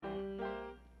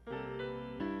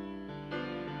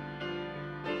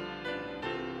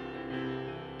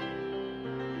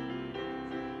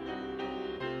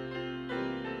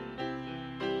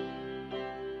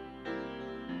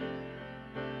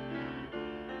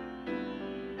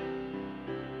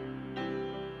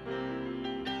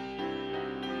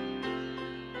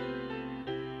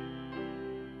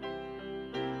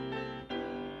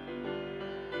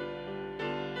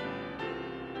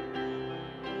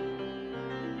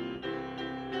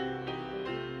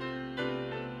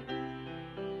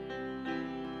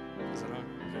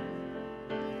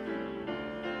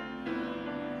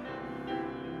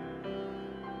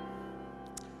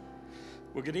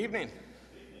Well, good evening.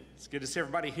 It's good to see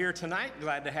everybody here tonight.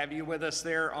 Glad to have you with us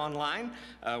there online,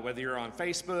 whether you're on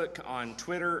Facebook, on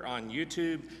Twitter, on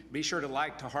YouTube. Be sure to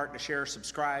like, to heart, to share,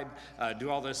 subscribe, do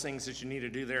all those things that you need to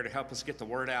do there to help us get the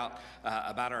word out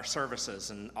about our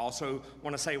services. And also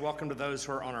want to say welcome to those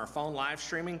who are on our phone live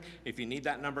streaming. If you need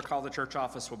that number, call the church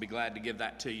office. We'll be glad to give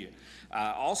that to you.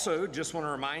 Also, just want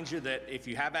to remind you that if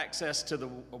you have access to the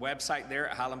website there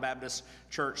at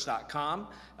highlandbaptistchurch.com,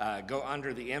 go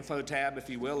under the info tab, if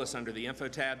you will. It's under the info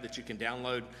tab that you can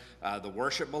download the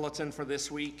worship bulletin for this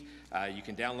week. You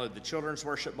can download the children's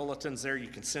worship bulletins there. You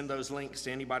can send those links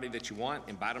to anybody that you want,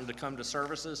 invite them to come to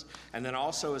services. And then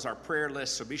also is our prayer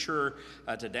list, so be sure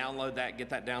to download that, get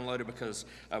that downloaded, because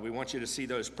we want you to see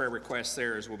those prayer requests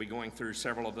there, as we'll be going through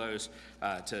several of those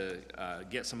to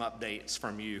get some updates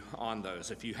from you on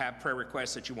those. If you have prayer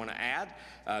requests that you want to add,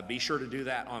 be sure to do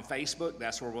that on Facebook.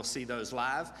 That's where we'll see those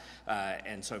live.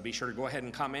 And so be sure to go ahead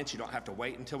and comment. You don't have to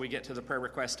wait until we get to the prayer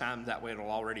request time. That way it'll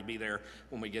already be there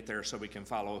when we get there, so we can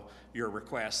follow your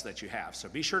requests that you have. So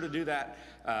be sure to do that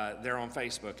there on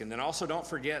Facebook. And then also don't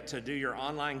forget to do your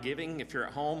online giving. If you're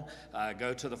at home,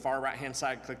 go to the far right-hand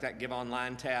side, click that Give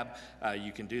Online tab.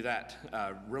 You can do that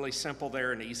really simple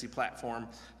there, an easy platform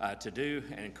to do,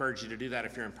 and encourage you to do that.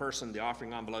 If you're in person, the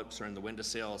offering envelopes are in the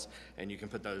windowsills, and you can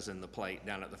put those in the plate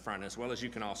down at the front, as well as you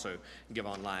can also give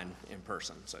online in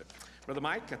person. So, Brother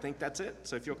Mike, I think that's it.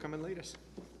 So if you'll come and lead us.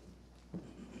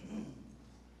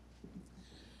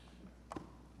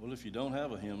 Well, if you don't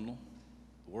have a hymnal,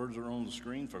 the words are on the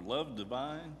screen for Love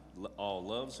Divine, All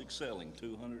Love's Excelling,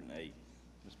 208.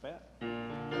 Miss Pat?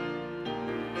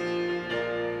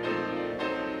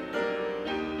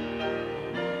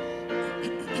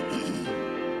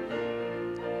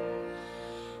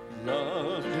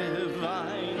 Love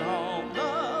divine, all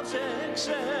love's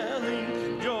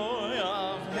excelling, joy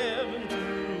of heaven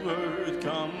to earth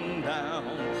come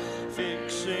down,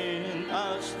 fixing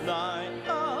us thy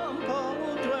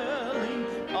humble dwelling,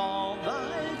 all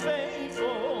thy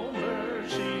faithful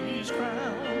mercies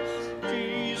crown.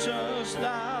 Jesus,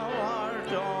 thou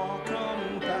art all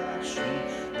compassion,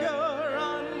 pure,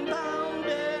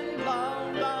 unbounded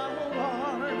love thou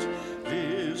art.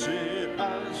 Visit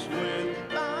us with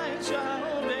thy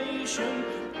salvation,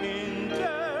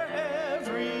 enter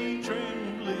every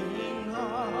trembling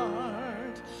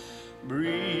heart.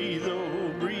 Breathe,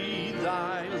 oh breathe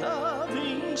thy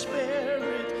loving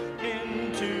spirit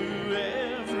into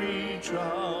every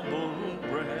troubled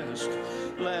breast.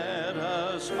 Let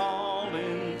us all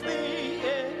in thee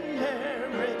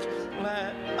inherit,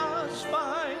 let us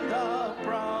find the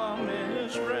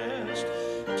promised rest.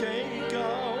 Take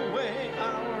away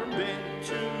our bent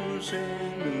to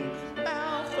singing,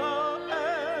 Alpha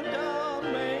and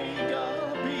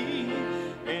Omega be,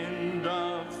 end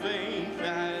of faith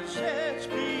as its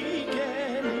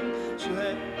beginning,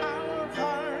 set our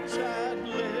hearts at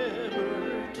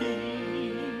liberty.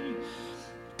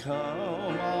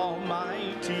 Come,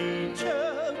 Almighty,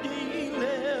 to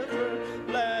deliver,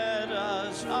 let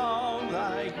us all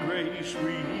thy grace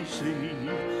receive.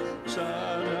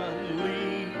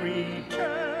 Suddenly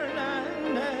return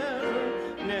and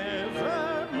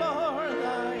never more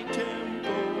thy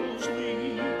temples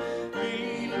leave.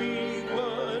 We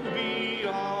would be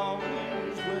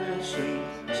always blessing,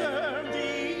 serve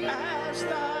thee as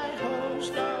thy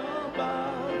host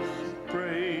above,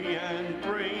 pray and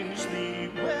praise thee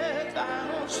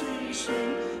without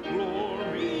ceasing,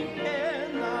 glory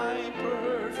in thy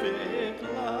perfect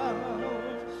love.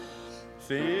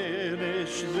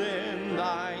 Finish then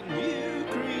thy new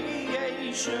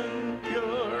creation,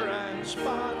 pure and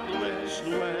spotless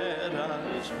let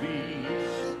us be.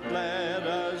 Let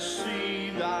us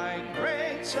see thy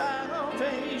great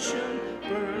salvation,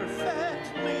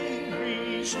 perfectly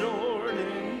restored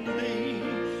in thee.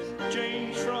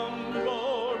 Changed from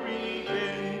glory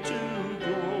into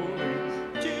glory,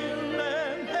 till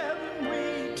in heaven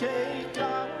we take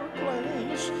our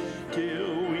place,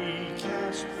 till we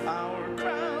cast our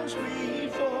crowns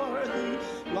before thee,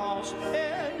 lost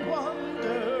in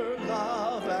wonder,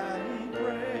 love, and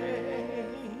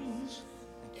praise.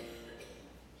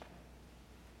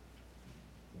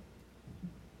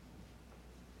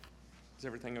 Is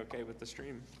everything okay with the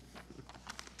stream?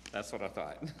 That's what I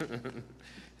thought.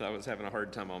 I was having a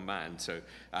hard time on mine. So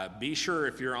be sure,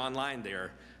 if you're online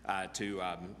there, to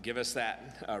give us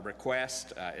that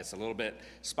request. It's a little bit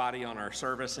spotty on our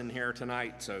service in here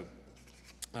tonight, so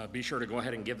Be sure to go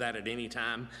ahead and give that at any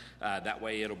time. That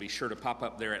way it'll be sure to pop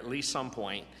up there at least some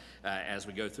point as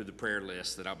we go through the prayer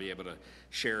list, that I'll be able to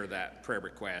share that prayer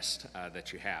request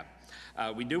that you have.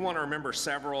 We do want to remember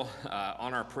several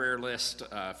on our prayer list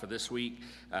for this week.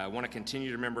 I want to continue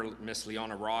to remember Miss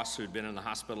Leona Ross, who'd been in the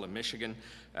hospital in Michigan.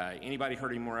 Anybody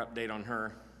heard any more update on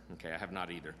her? Okay, I have not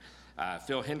either.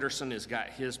 Phil Henderson has got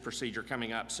his procedure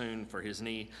coming up soon for his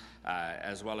knee,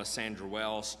 as well as Sandra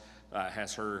Wells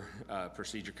has her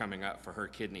procedure coming up for her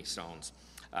kidney stones.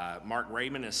 Mark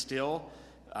Raymond is still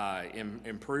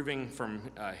improving from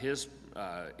his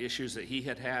issues that he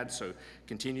had, so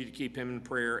continue to keep him in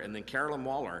prayer. And then Carolyn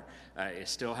Waller is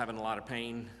still having a lot of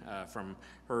pain from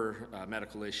her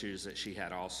medical issues that she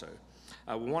had also.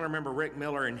 We want to remember Rick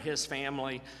Miller and his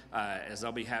family as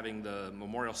they'll be having the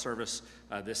memorial service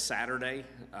this Saturday.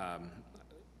 I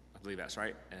believe that's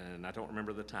right, and I don't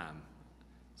remember the time.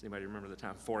 Does anybody remember the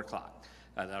time? 4 o'clock.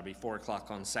 That'll be 4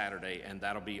 o'clock on Saturday, and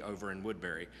that'll be over in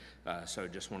Woodbury. So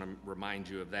just want to remind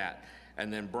you of that.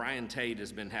 And then Brian Tate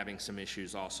has been having some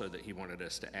issues also that he wanted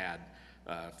us to add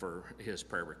for his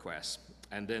prayer requests.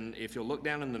 And then if you'll look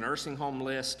down in the nursing home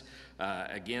list,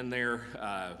 again there,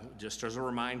 just as a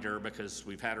reminder, because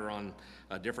we've had her on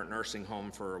a different nursing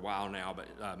home for a while now,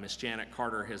 but Miss Janet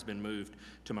Carter has been moved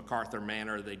to MacArthur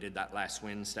Manor. They did that last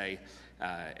Wednesday,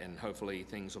 and hopefully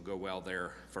things will go well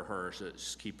there for her, so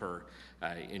just keep her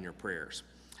in your prayers.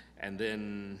 And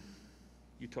then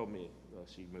you told me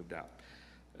she moved out.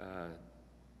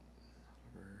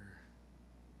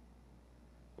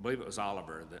 I believe it was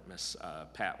Oliver that Miss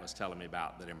Pat was telling me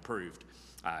about that improved.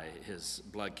 His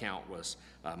blood count was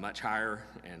much higher,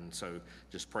 and so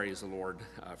just praise the Lord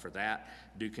for that.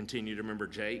 Do continue to remember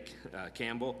Jake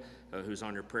Campbell, who's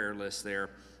on your prayer list there,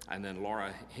 and then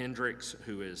Laura Hendricks,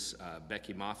 who is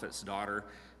Becky Moffat's daughter,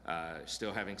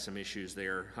 still having some issues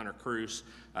there. Hunter Cruz,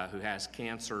 who has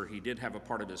cancer. He did have a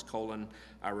part of his colon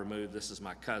removed. This is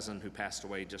my cousin who passed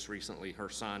away just recently. Her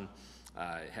son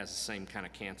has the same kind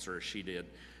of cancer as she did.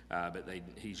 But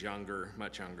he's younger,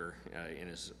 much younger, in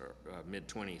his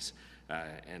mid-20s,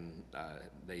 and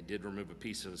they did remove a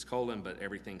piece of his colon, but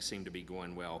everything seemed to be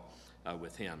going well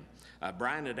with him.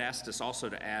 Brian had asked us also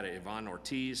to add Yvonne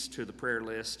Ortiz to the prayer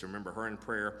list, to remember her in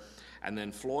prayer, and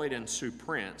then Floyd and Sue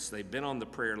Prince. They've been on the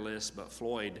prayer list, but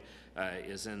Floyd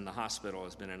is in the hospital,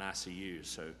 has been in ICU.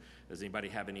 So does anybody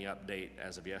have any update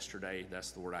as of yesterday?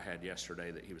 That's the word I had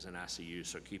yesterday, that he was in ICU,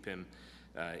 so keep him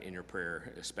in your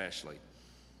prayer especially.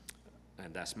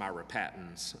 And that's Myra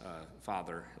Patton's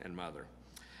father and mother.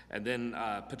 And then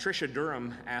Patricia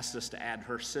Durham asked us to add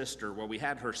her sister. Well, we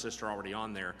had her sister already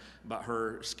on there, but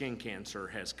her skin cancer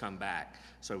has come back.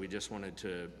 So we just wanted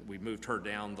to, we moved her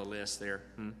down the list there.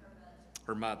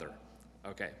 Her mother.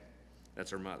 Okay,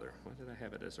 that's her mother. Why did I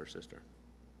have it as her sister?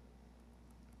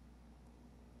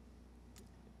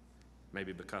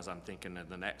 Maybe because I'm thinking of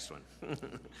the next one.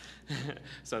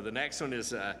 So the next one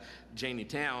is Janie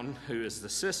Town, who is the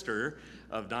sister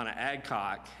of Donna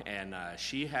Adcock, and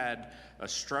she had a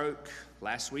stroke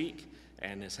last week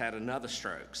and has had another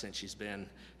stroke since she's been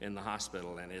in the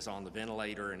hospital, and is on the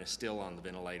ventilator and is still on the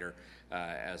ventilator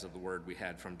as of the word we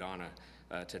had from Donna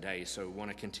today. So we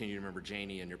want to continue to remember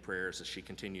Janie in your prayers as she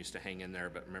continues to hang in there,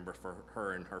 but remember for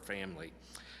her and her family.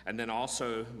 And then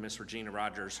also Miss Regina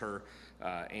Rogers, her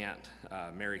aunt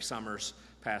Mary Summers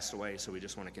passed away, so we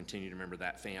just want to continue to remember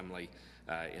that family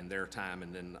in their time.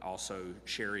 And then also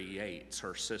Sherry Yates,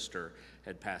 her sister,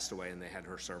 had passed away, and they had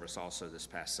her service also this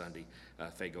past Sunday,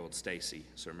 Faygold Stacy,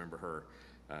 so remember her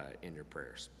in your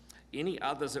prayers. Any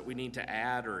others that we need to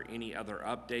add, or any other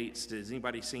updates? Has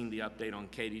anybody seen the update on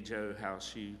Katie Jo, how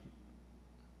she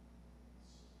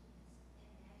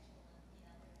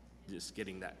just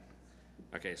getting that?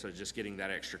 Okay, so just getting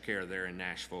that extra care there in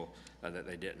Nashville that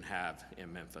they didn't have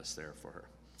in Memphis there for her.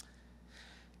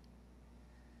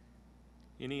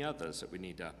 Any others that we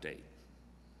need to update?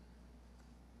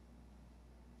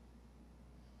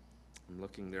 I'm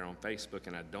looking there on Facebook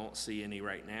and I don't see any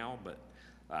right now, but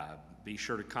be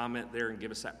sure to comment there and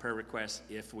give us that prayer request.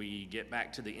 If we get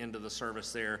back to the end of the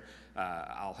service there,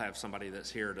 I'll have somebody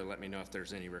that's here to let me know if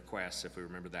there's any requests, if we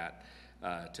remember that,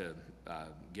 to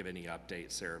give any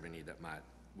updates there of any that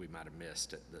we might have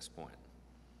missed at this point.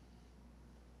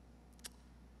 I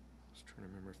was trying to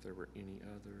remember if there were any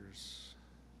others.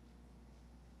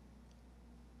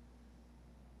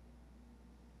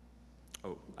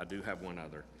 Oh, I do have one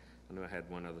other. I knew I had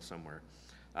one other somewhere.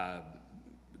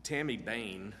 Tammy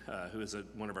Bain, who is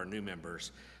one of our new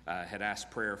members, had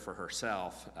asked prayer for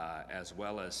herself as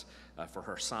well as for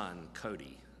her son,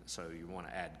 Cody. So you want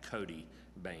to add Cody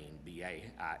Bain,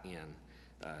 B-A-I-N,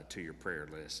 to your prayer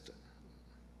list.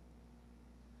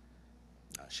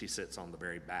 She sits on the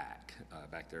very back,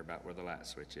 back there about where the light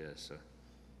switch is. So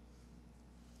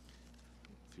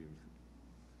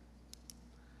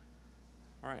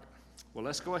all right. Well,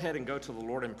 let's go ahead and go to the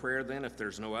Lord in prayer then, if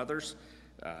there's no others.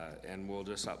 And we'll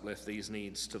just uplift these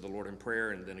needs to the Lord in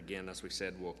prayer. And then again, as we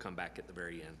said, we'll come back at the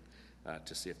very end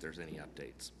to see if there's any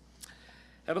updates.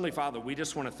 Heavenly Father, we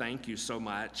just want to thank you so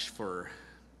much for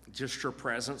just your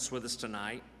presence with us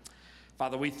tonight.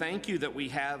 Father, we thank you that we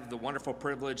have the wonderful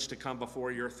privilege to come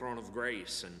before your throne of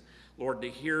grace. And Lord, to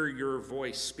hear your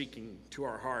voice speaking to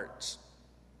our hearts.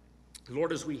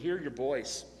 Lord, as we hear your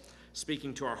voice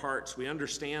speaking to our hearts, we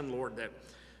understand, Lord, that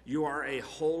you are a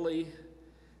holy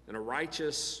and a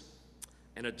righteous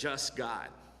and a just God.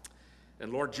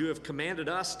 And Lord, you have commanded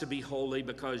us to be holy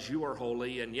because you are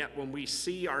holy, and yet when we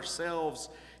see ourselves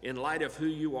in light of who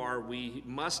you are, we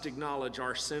must acknowledge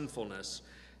our sinfulness,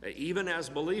 even as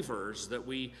believers, that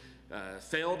we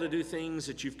fail to do things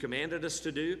that you've commanded us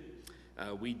to do.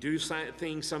 We do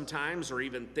things sometimes, or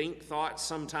even think thoughts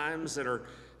sometimes that are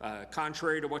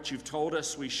contrary to what you've told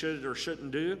us we should or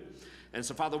shouldn't do. And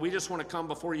so, Father, we just want to come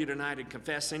before you tonight and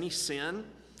confess any sin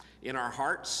in our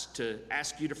hearts, to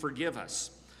ask you to forgive us.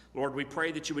 Lord, we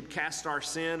pray that you would cast our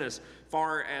sin as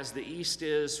far as the east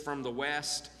is from the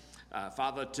west,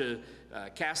 Father, to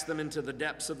cast them into the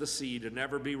depths of the sea to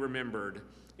never be remembered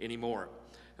anymore.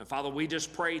 And Father, we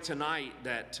just pray tonight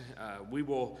that we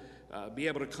will be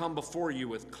able to come before you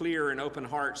with clear and open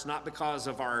hearts, not because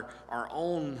of our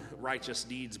own righteous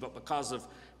deeds, but because of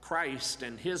Christ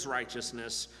and his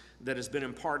righteousness that has been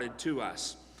imparted to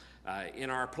us in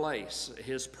our place,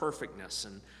 his perfectness,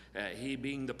 and he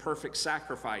being the perfect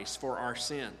sacrifice for our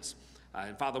sins.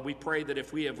 And Father, we pray that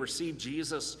if we have received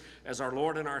Jesus as our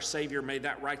Lord and our Savior, may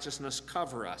that righteousness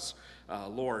cover us,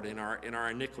 Lord, in our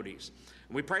iniquities.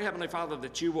 And we pray, Heavenly Father,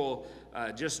 that you will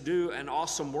just do an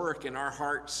awesome work in our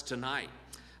hearts tonight.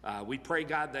 We pray,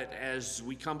 God, that as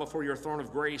we come before your throne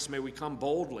of grace, may we come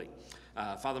boldly.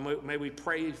 Father, may we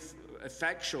pray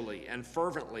effectually and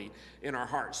fervently in our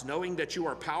hearts, knowing that you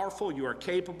are powerful, you are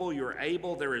capable, you are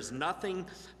able. There is nothing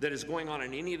that is going on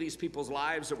in any of these people's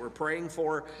lives that we're praying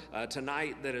for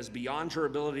tonight that is beyond your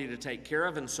ability to take care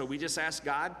of. And so we just ask,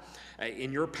 God,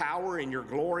 in your power, in your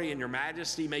glory, in your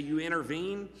majesty, may you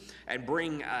intervene and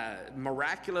bring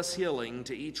miraculous healing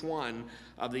to each one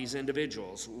of these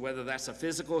individuals, whether that's a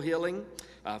physical healing,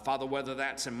 Father, whether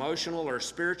that's emotional or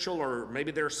spiritual, or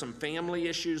maybe there's some family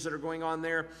issues that are going on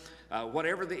there.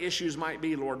 Whatever the issues might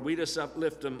be, Lord, we just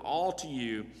uplift them all to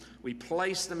you. We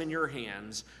place them in your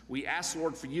hands. We ask,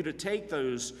 Lord, for you to take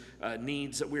those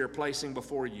needs that we are placing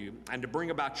before you and to bring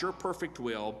about your perfect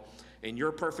will in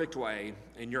your perfect way,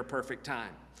 in your perfect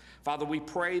time. Father, we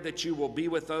pray that you will be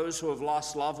with those who have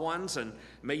lost loved ones, and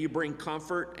may you bring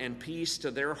comfort and peace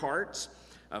to their hearts.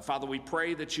 Father, we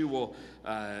pray that you will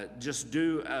just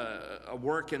do a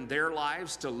work in their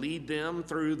lives to lead them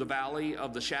through the valley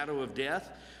of the shadow of death.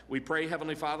 We pray,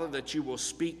 Heavenly Father, that you will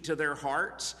speak to their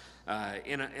hearts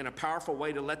in a powerful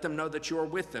way to let them know that you are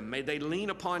with them. May they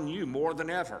lean upon you more than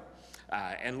ever.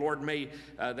 And Lord, may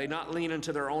they not lean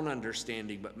into their own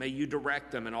understanding, but may you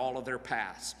direct them in all of their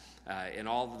paths, in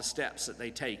all of the steps that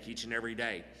they take each and every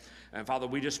day. And Father,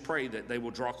 we just pray that they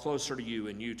will draw closer to you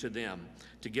and you to them,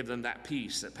 to give them that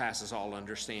peace that passes all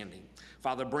understanding.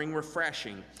 Father, bring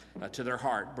refreshing to their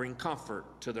heart, bring comfort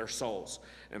to their souls.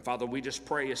 And Father, we just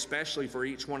pray especially for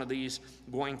each one of these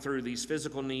going through these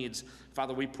physical needs.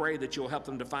 Father, we pray that you'll help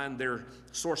them to find their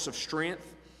source of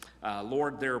strength.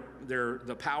 Lord,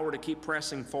 the power to keep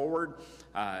pressing forward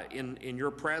in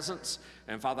your presence.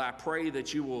 And Father, I pray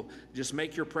that you will just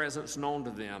make your presence known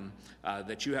to them,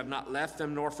 that you have not left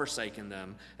them nor forsaken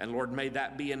them. And Lord, may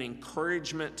that be an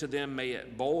encouragement to them. May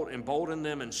it embolden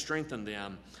them and strengthen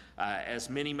them, as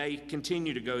many may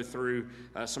continue to go through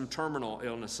some terminal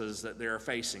illnesses that they are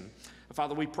facing.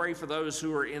 Father, we pray for those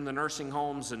who are in the nursing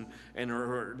homes and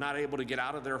are not able to get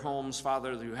out of their homes,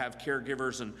 Father, who have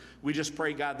caregivers. And we just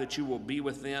pray, God, that you will be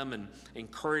with them and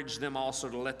encourage them also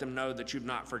to let them know that you've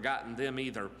not forgotten them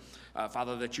either.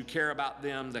 Father, that you care about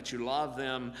them, that you love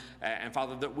them, and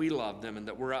Father, that we love them and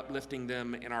that we're uplifting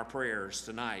them in our prayers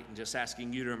tonight and just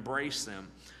asking you to embrace them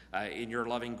in your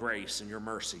loving grace and your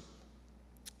mercy.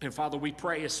 And Father, we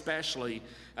pray especially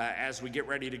as we get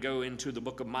ready to go into the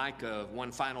book of Micah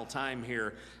one final time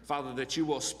here, Father, that you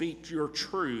will speak your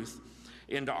truth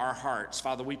into our hearts.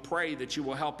 Father, we pray that you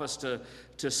will help us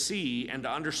to see and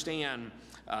to understand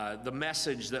the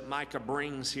message that Micah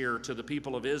brings here to the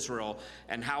people of Israel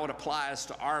and how it applies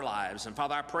to our lives. And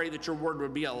Father, I pray that your word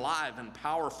would be alive and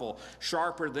powerful,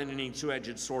 sharper than any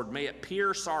two-edged sword. May it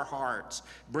pierce our hearts,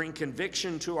 bring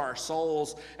conviction to our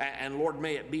souls, and Lord,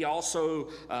 may it be also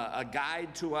a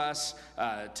guide to us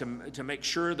to make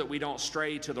sure that we don't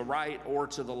stray to the right or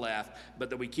to the left, but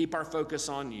that we keep our focus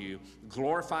on you,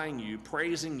 glorifying you,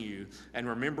 praising you, and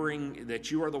remembering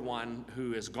that you are the one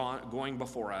who is going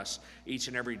before us each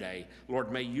and every day.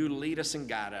 Lord, may you lead us and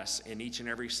guide us in each and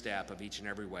every step of each and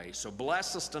every way. So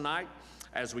bless us tonight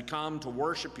as we come to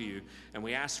worship you, and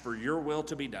we ask for your will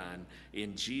to be done.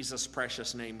 In Jesus'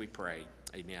 precious name we pray.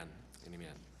 Amen and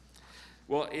amen.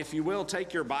 Well, if you will,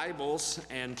 take your Bibles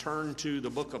and turn to the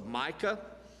book of Micah,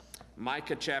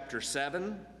 Micah chapter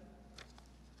 7.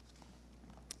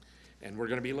 And we're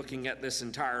going to be looking at this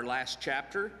entire last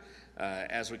chapter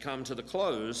as we come to the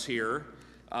close here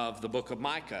of the book of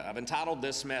Micah. I've entitled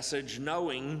this message,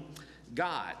 Knowing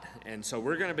God. And so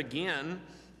we're going to begin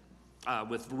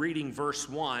with reading verse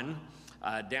 1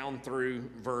 down through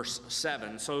verse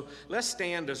 7. So let's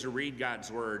stand as we read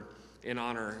God's word in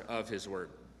honor of his word.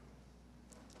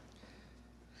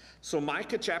 So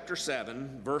Micah chapter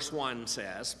 7, verse 1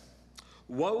 says,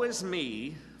 "Woe is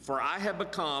me, for I have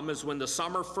become as when the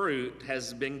summer fruit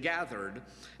has been gathered,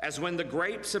 as when the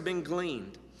grapes have been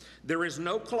gleaned. There is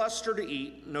no cluster to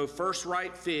eat, no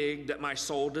first-ripe fig that my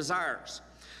soul desires.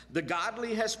 The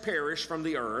godly has perished from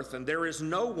the earth, and there is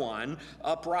no one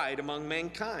upright among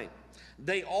mankind.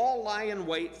 They all lie in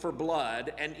wait for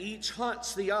blood, and each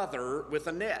hunts the other with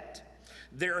a net.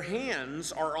 Their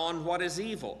hands are on what is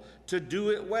evil, to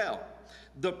do it well.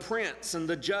 The prince and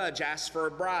the judge ask for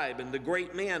a bribe, and the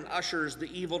great man ushers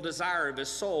the evil desire of his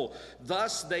soul.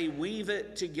 Thus they weave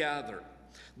it together.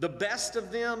 The best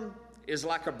of them is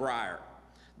like a briar,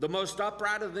 the most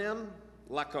upright of them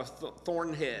like a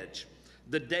thorn hedge.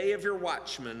 The day of your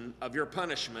watchman, of your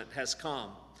punishment, has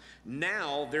come.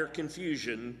 Now their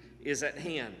confusion is at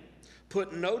hand.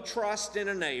 Put no trust in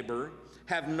a neighbor,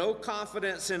 have no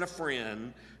confidence in a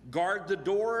friend. Guard the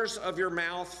doors of your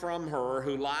mouth from her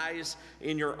who lies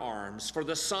in your arms. For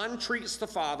the son treats the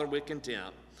father with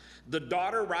contempt. The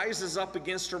daughter rises up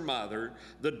against her mother,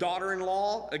 the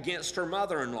daughter-in-law against her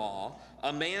mother-in-law.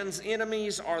 A man's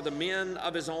enemies are the men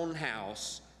of his own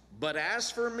house. But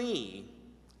as for me,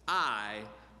 I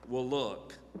will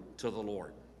look to the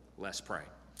Lord." Let's pray.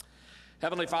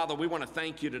 Heavenly Father, we want to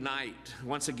thank you tonight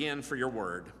once again for your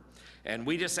word. And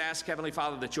we just ask, Heavenly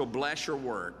Father, that you'll bless your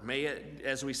word. May it,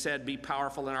 as we said, be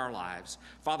powerful in our lives.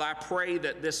 Father, I pray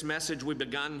that this message we've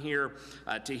begun here,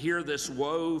 to hear this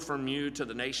woe from you to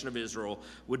the nation of Israel,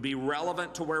 would be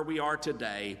relevant to where we are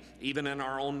today, even in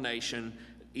our own nation,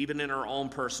 even in our own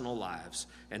personal lives.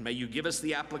 And may you give us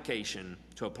the application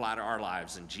to apply to our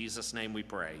lives. In Jesus' name we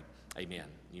pray. Amen.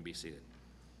 You be seated.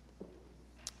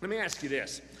 Let me ask you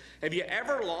this. Have you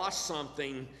ever lost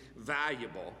something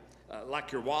valuable?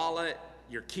 Like your wallet,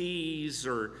 your keys,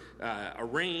 or a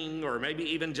ring, or maybe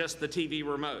even just the TV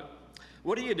remote?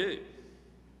 What do?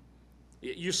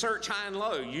 You search high and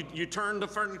low. You turn the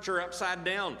furniture upside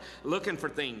down looking for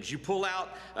things. You pull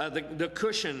out the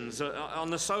cushions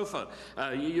on the sofa.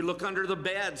 You look under the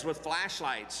beds with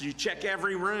flashlights. You check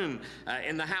every room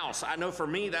in the house. I know for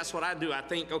me, that's what I do. I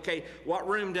think, okay, what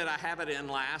room did I have it in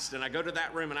last? And I go to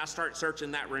that room and I start searching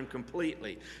that room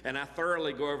completely. And I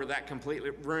thoroughly go over that complete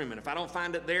room. And if I don't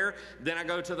find it there, then I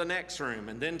go to the next room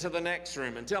and then to the next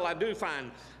room until I do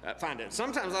find it.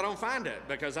 Sometimes I don't find it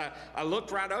because I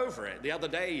looked right over it. The other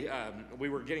day, we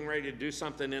were getting ready to do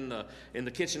something in the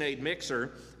KitchenAid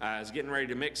mixer. I was getting ready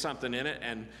to mix something in it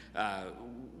and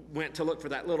went to look for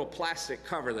that little plastic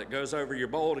cover that goes over your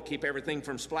bowl to keep everything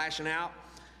from splashing out.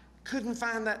 Couldn't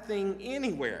find that thing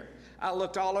anywhere. I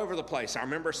looked all over the place. I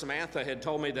remember Samantha had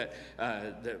told me that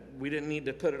we didn't need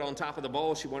to put it on top of the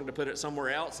bowl. She wanted to put it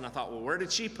somewhere else. And I thought, well, where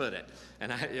did she put it?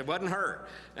 And it wasn't her.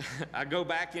 I go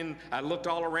back in, I looked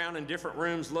all around in different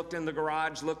rooms, looked in the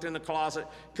garage, looked in the closet,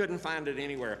 couldn't find it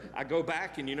anywhere. I go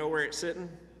back and you know where it's sitting?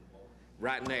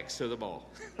 Right next to the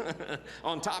bowl,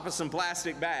 on top of some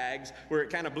plastic bags where it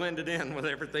kind of blended in with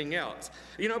everything else.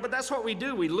 You know, but that's what we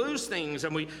do. We lose things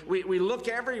and we look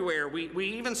everywhere. We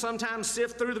even sometimes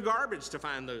sift through the garbage to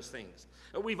find those things.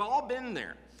 We've all been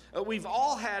there. We've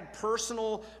all had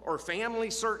personal or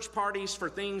family search parties for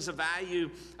things of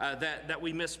value that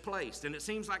we misplaced. And it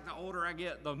seems like the older I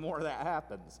get, the more that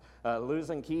happens.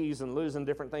 Losing keys and losing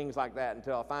different things like that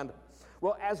until I find them.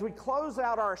 Well, as we close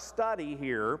out our study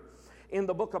here in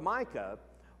the book of Micah,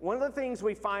 One of the things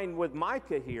we find with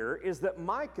Micah here is that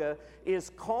Micah is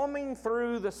combing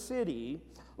through the city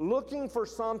looking for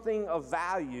something of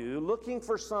value, looking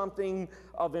for something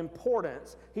of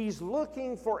importance. He's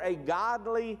looking for a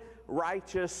godly,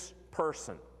 righteous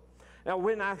person. Now,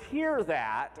 when I hear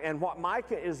that and what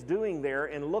Micah is doing there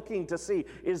and looking to see,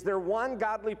 is there one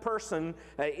godly person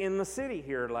in the city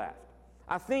here left?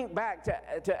 I think back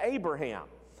to Abraham,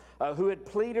 who had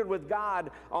pleaded with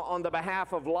God on the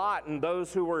behalf of Lot and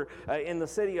those who were in the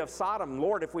city of Sodom.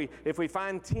 Lord, if we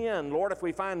find 10, Lord, if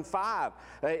we find 5,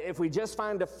 if we just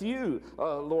find a few,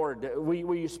 Lord,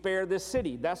 will you spare this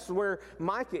city? That's where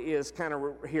Micah is kind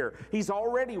of here. He's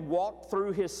already walked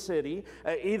through his city,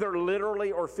 either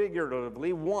literally or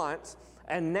figuratively, once.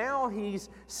 And now he's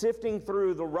sifting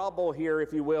through the rubble here,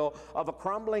 if you will, of a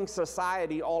crumbling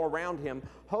society all around him,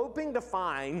 hoping to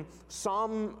find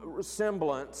some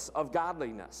semblance of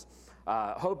godliness,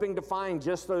 hoping to find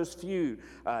just those few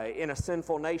in a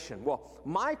sinful nation. Well,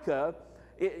 Micah,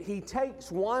 he takes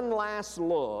one last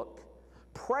look,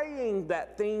 praying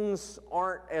that things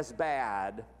aren't as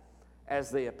bad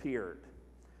as they appeared.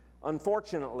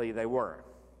 Unfortunately, they were.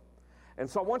 And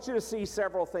so I want you to see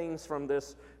several things from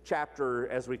this chapter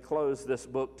as we close this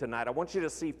book tonight. I want you to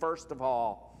see, first of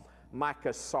all,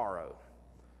 Micah's sorrow.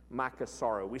 Micah's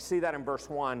sorrow. We see that in verse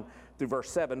 1 through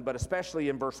verse 7, but especially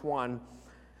in verse 1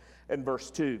 and verse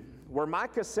 2, where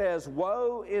Micah says,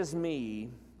 "Woe is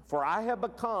me, for I have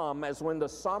become as when the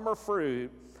summer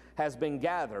fruit has been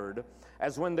gathered,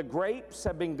 as when the grapes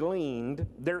have been gleaned.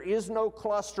 There is no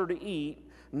cluster to eat,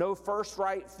 no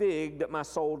first-rate fig that my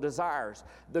soul desires.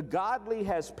 The godly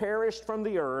has perished from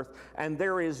the earth, and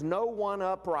there is no one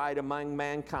upright among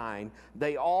mankind.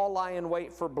 They all lie in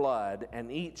wait for blood,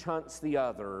 and each hunts the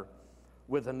other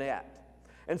with a net."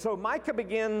 And so Micah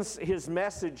begins his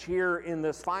message here in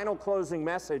this final closing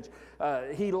message.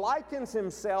 He likens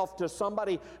himself to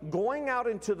somebody going out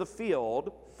into the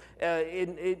field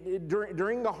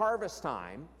during the harvest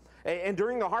time. And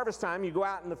during the harvest time, you go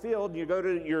out in the field and you go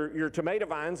to your tomato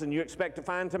vines and you expect to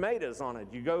find tomatoes on it.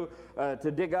 You go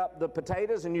to dig up the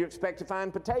potatoes and you expect to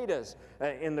find potatoes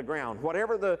in the ground.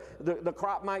 Whatever the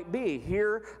crop might be.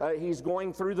 Here, he's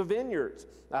going through the vineyards.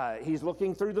 He's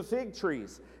looking through the fig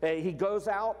trees. He goes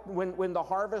out when the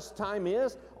harvest time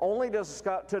is, only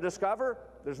to discover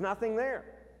there's nothing there.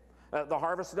 The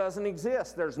harvest doesn't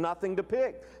exist. There's nothing to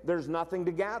pick. There's nothing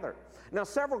to gather. Now,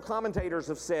 several commentators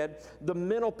have said the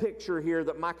mental picture here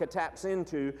that Micah taps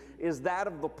into is that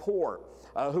of the poor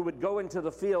who would go into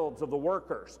the fields of the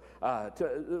workers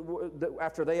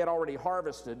after they had already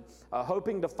harvested,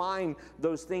 hoping to find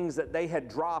those things that they had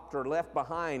dropped or left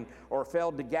behind or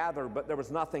failed to gather, but there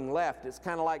was nothing left. It's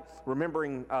kind of like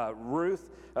remembering Ruth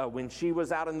when she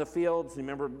was out in the fields.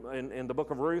 Remember in the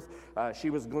book of Ruth, she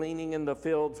was gleaning in the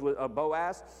fields with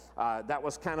Boaz. That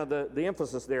was kind of the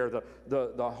emphasis there.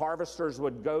 The harvesters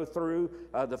would go through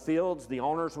the fields. The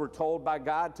owners were told by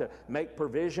God to make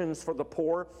provisions for the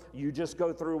poor. You just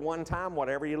go through one time.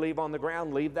 Whatever you leave on the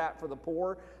ground, leave that for the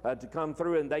poor to come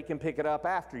through, and they can pick it up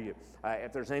after you.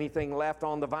 If there's anything left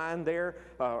on the vine there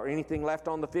or anything left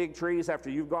on the fig trees after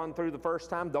you've gone through the first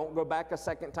time, don't go back a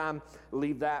second time.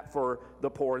 Leave that for the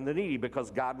poor and the needy,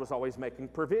 because God was always making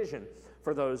provision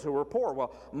for those who were poor.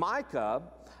 Well, Micah,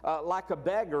 like a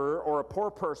beggar or a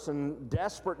poor person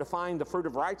desperate to find the fruit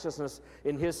of righteousness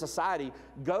in his society,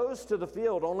 goes to the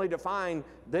field only to find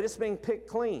that it's being picked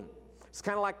clean. It's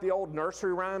kind of like the old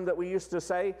nursery rhyme that we used to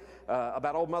say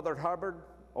about Old Mother Hubbard.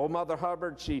 Old Mother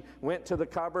Hubbard, she went to the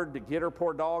cupboard to get her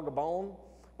poor dog a bone,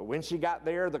 but when she got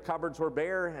there, the cupboards were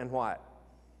bare, and what?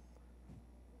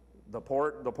 The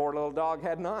poor little dog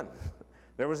had none.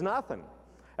 There was nothing.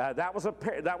 That was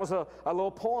a little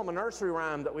poem, a nursery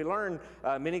rhyme that we learned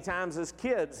many times as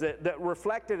kids that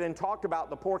reflected and talked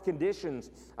about the poor conditions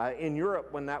in Europe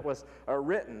when that was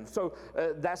written. So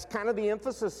that's kind of the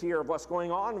emphasis here of what's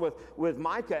going on with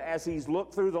Micah as he's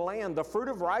looked through the land. The fruit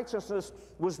of righteousness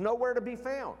was nowhere to be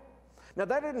found. Now,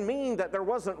 that didn't mean that there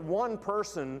wasn't one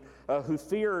person who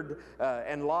feared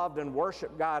and loved and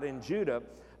worshiped God in Judah,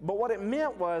 but what it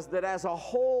meant was that as a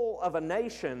whole of a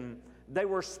nation, they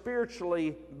were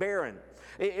spiritually barren.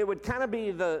 It would kind of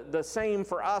be the same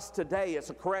for us today. It's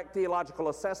a correct theological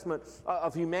assessment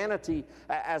of humanity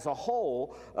as a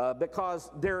whole because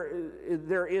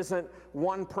there isn't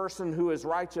one person who is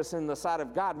righteous in the sight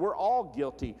of God. We're all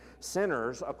guilty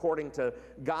sinners according to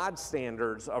God's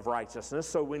standards of righteousness.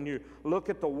 So when you look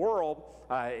at the world,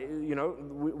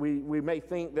 we may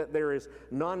think that there is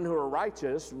none who are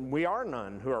righteous. We are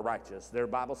none who are righteous. Their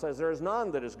Bible says there is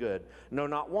none that is good, no,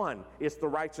 not one. It's the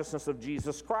righteousness of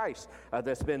Jesus Christ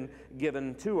that's been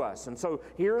given to us. And so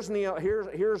here's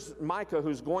Micah,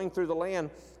 who's going through the land,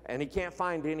 and he can't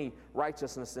find any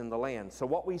righteousness in the land. So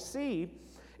what we see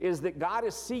is that God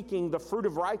is seeking the fruit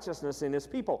of righteousness in his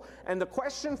people. And the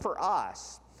question for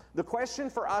us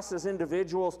as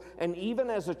individuals and even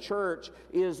as a church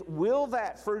is, will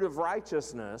that fruit of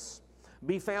righteousness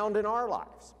be found in our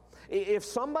lives? If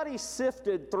somebody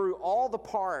sifted through all the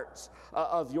parts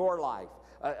of your life,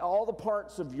 all the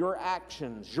parts of your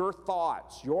actions, your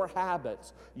thoughts, your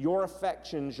habits, your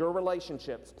affections, your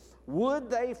relationships, would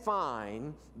they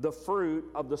find the fruit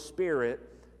of the Spirit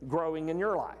growing in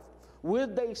your life?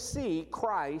 Would they see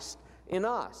Christ in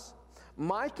us?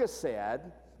 Micah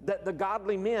said that the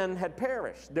godly men had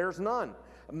perished. There's none.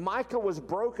 Micah was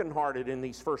brokenhearted in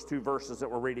these first two verses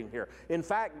that we're reading here. In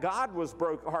fact, God was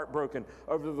heartbroken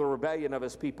over the rebellion of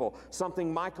his people,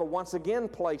 something Micah once again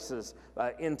places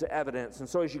into evidence. And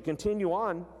so as you continue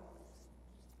on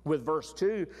with verse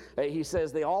 2, he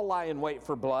says, they all lie in wait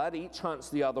for blood, each hunts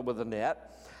the other with a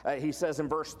net. He says in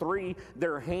verse 3,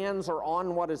 their hands are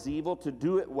on what is evil to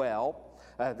do it well.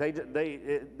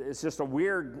 It's just a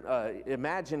weird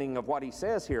imagining of what he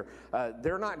says here.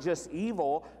 They're not just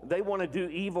evil, they want to do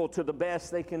evil to the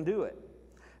best they can do it,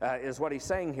 is what he's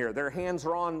saying here. Their hands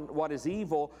are on what is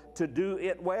evil to do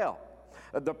it well.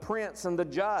 The prince and the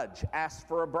judge ask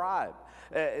for a bribe.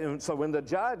 And so when the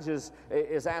judge is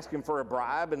asking for a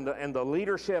bribe, and the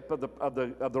leadership of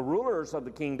the rulers of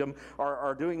the kingdom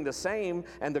are doing the same,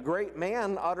 and the great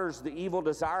man utters the evil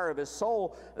desire of his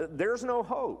soul, there's no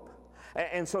hope.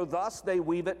 And so thus they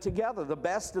weave it together. The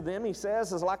best of them, he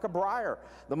says, is like a briar.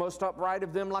 The most upright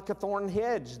of them like a thorn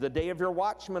hedge. The day of your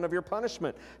watchman, of your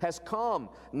punishment, has come.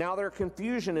 Now their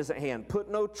confusion is at hand.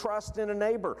 Put no trust in a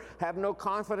neighbor. Have no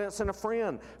confidence in a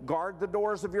friend. Guard the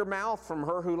doors of your mouth from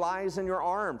her who lies in your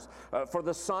arms. For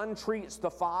the son treats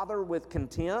the father with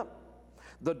contempt.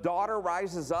 The daughter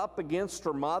rises up against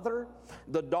her mother.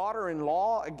 The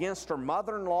daughter-in-law against her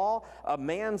mother-in-law. A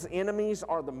man's enemies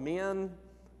are the men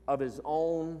of his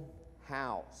own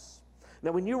house.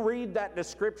 Now, when you read that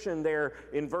description there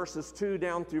in verses 2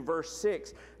 down through verse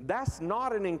 6, that's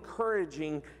not an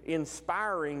encouraging,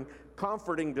 inspiring,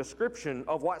 comforting description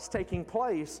of what's taking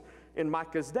place in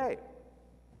Micah's day.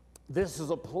 This is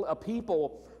a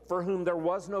people for whom there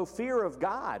was no fear of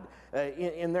God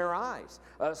in their eyes.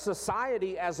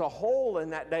 Society as a whole in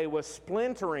that day was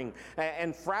splintering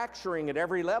and fracturing at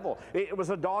every level. It was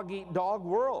a dog-eat-dog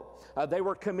world. They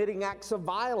were committing acts of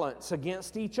violence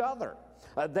against each other.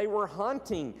 They were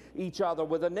hunting each other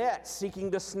with a net,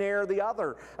 seeking to snare the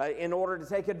other in order to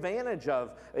take advantage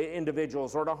of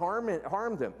individuals or to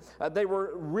harm them. They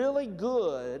were really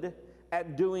good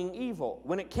at doing evil.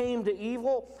 When it came to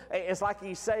evil, it's like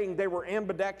he's saying they were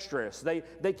ambidextrous.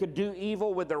 They could do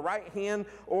evil with their right hand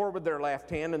or with their left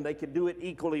hand, and they could do it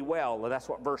equally well. That's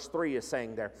what verse 3 is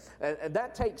saying there.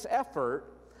 That takes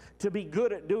effort to be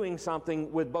good at doing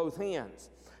something with both hands.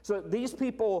 So these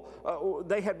people,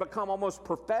 they had become almost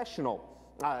professional,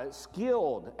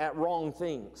 skilled at wrong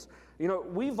things. You know,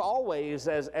 we've always,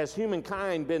 as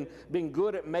humankind, been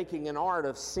good at making an art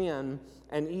of sin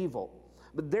and evil.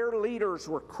 But their leaders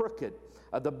were crooked.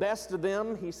 The best of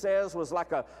them, he says, was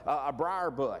like a briar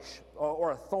bush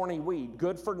or a thorny weed,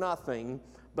 good for nothing,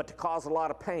 but to cause a lot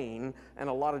of pain and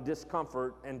a lot of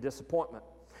discomfort and disappointment.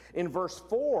 In verse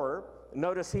 4,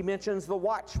 notice he mentions the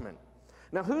watchman.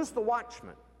 Now, who's the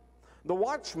watchman? The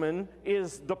watchman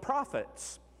is the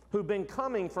prophets who've been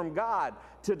coming from God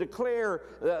to declare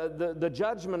the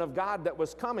judgment of God that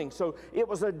was coming. So it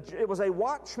was a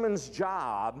watchman's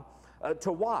job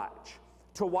to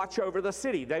watch over the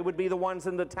city. They would be the ones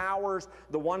in the towers,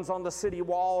 the ones on the city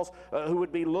walls who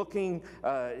would be looking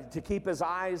to keep his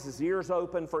eyes, his ears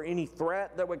open for any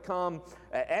threat that would come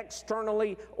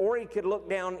externally, or he could look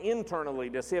down internally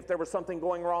to see if there was something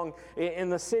going wrong in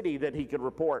the city that he could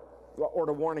report or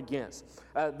to warn against.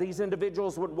 These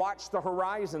individuals would watch the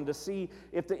horizon to see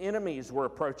if the enemies were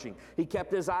approaching. He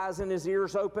kept his eyes and his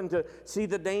ears open to see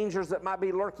the dangers that might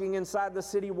be lurking inside the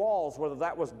city walls, whether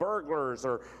that was burglars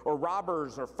or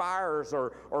robbers or fires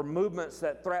or movements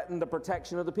that threatened the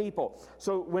protection of the people.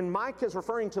 So when Micah is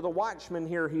referring to the watchmen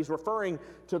here, he's referring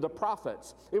to the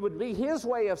prophets. It would be his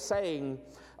way of saying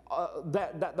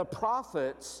that the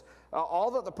prophets,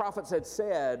 all that the prophets had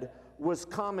said, was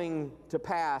coming to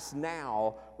pass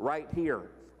now, right here,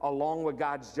 along with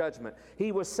God's judgment.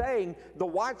 He was saying, the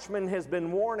watchman has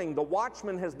been warning, the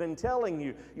watchman has been telling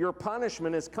you, your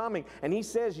punishment is coming. And he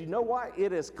says, you know what?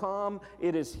 It has come,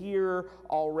 it is here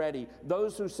already.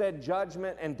 Those who said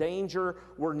judgment and danger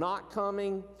were not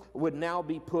coming would now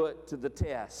be put to the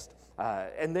test.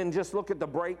 And then just look at the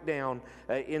breakdown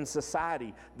in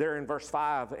society there in verse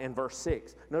 5 and verse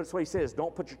 6. Notice what he says,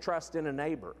 don't put your trust in a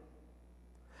neighbor.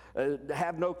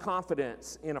 Have no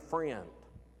confidence in a friend.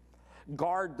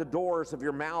 Guard the doors of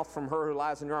your mouth from her who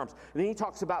lies in your arms. And then he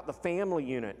talks about the family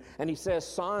unit, and he says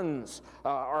sons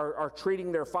are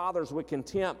treating their fathers with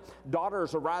contempt.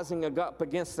 Daughters are rising up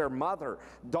against their mother.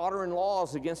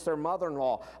 Daughter-in-laws against their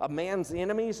mother-in-law. A man's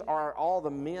enemies are all the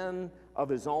men of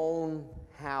his own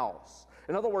house.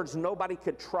 In other words, nobody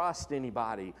could trust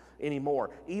anybody anymore.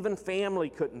 Even family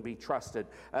couldn't be trusted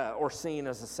or seen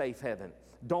as a safe haven.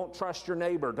 Don't trust your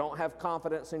neighbor. Don't have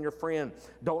confidence in your friend.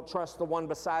 Don't trust the one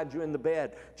beside you in the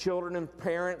bed. Children and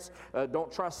parents,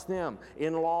 don't trust them.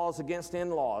 In-laws against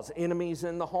in-laws. Enemies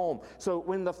in the home. So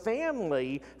when the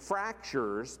family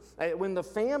fractures, when the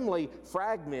family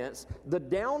fragments, the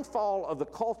downfall of the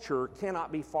culture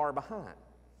cannot be far behind.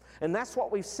 And that's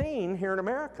what we've seen here in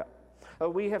America.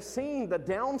 We have seen the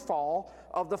downfall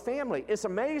of the family. It's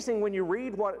amazing when you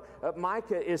read what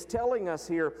Micah is telling us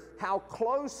here, how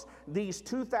close these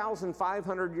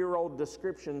 2,500-year-old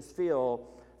descriptions feel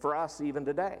for us even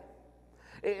today.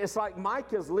 It's like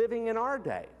Micah's living in our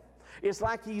day. It's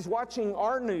like he's watching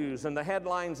our news and the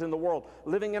headlines in the world,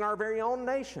 living in our very own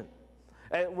nation,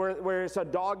 where it's a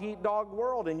dog-eat-dog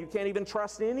world and you can't even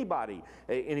trust anybody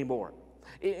anymore.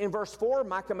 In verse 4,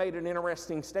 Micah made an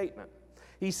interesting statement.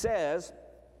 He says,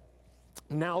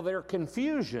 now their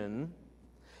confusion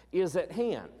is at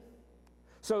hand.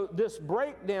 So this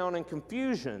breakdown and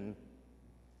confusion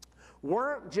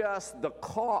weren't just a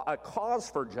cause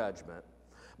for judgment,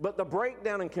 but the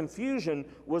breakdown and confusion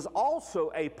was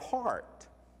also a part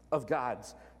of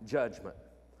God's judgment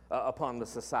upon the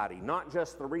society, not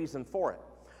just the reason for it.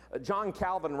 John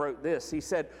Calvin wrote this. He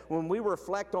said, when we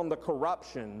reflect on the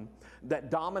corruption that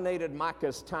dominated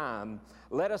Micah's time,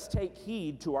 let us take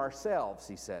heed to ourselves,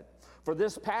 he said. For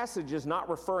this passage is not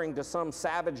referring to some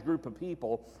savage group of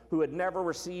people who had never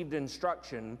received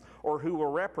instruction or who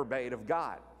were reprobate of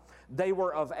God. They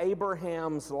were of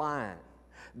Abraham's line.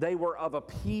 They were of a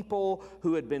people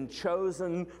who had been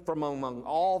chosen from among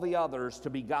all the others to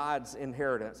be God's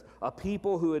inheritance, a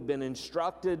people who had been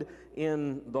instructed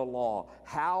in the law.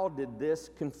 How did this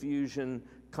confusion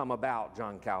come about,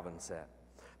 John Calvin said?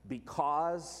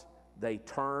 Because they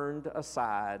turned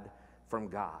aside from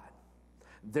God.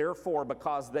 Therefore,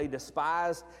 because they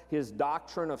despised his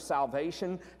doctrine of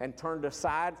salvation and turned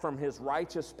aside from his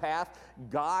righteous path,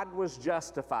 God was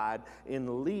justified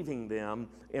in leaving them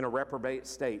in a reprobate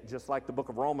state, just like the book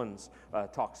of Romans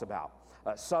talks about.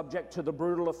 Subject to the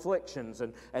brutal afflictions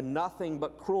and nothing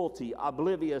but cruelty,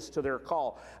 oblivious to their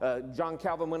call. John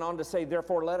Calvin went on to say,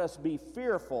 therefore let us be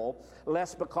fearful,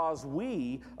 lest because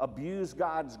we abuse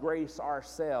God's grace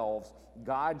ourselves,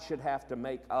 God should have to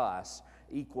make us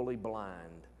equally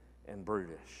blind and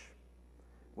brutish.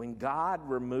 When God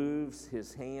removes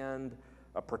his hand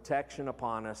of protection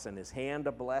upon us and his hand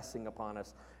of blessing upon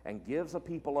us and gives a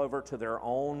people over to their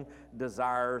own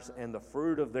desires and the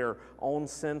fruit of their own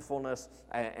sinfulness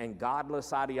and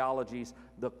godless ideologies,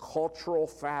 the cultural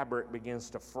fabric begins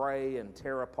to fray and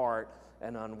tear apart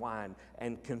and unwind,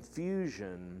 and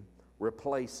confusion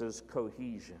replaces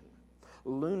cohesion.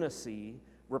 Lunacy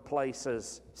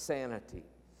replaces sanity.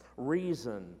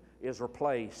 Reason is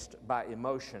replaced by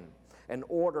emotion, and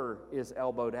order is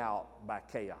elbowed out by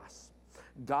chaos.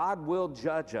 God will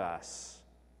judge us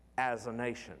as a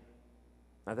nation.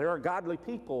 Now, there are godly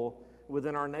people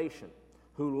within our nation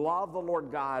who love the Lord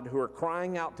God, who are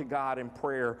crying out to God in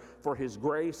prayer for his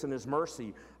grace and his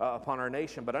mercy upon our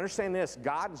nation. But understand this,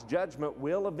 God's judgment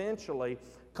will eventually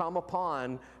come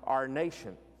upon our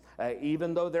nation.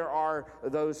 Even though there are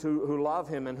those who love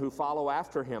him and who follow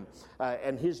after him,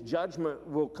 and his judgment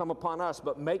will come upon us.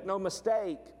 But make no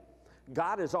mistake,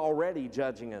 God is already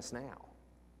judging us now.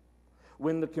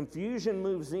 When the confusion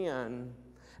moves in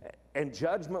and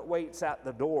judgment waits at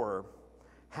the door,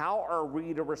 how are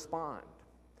we to respond?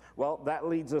 Well, that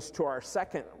leads us to our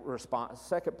second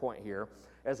point here,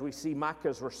 as we see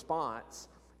Micah's response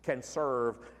can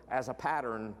serve as a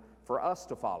pattern for us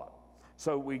to follow.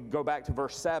 So we go back to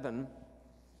verse 7,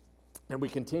 and we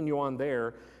continue on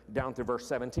there down through verse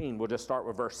 17. We'll just start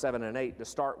with verse 7 and 8 to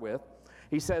start with.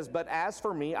 He says, but as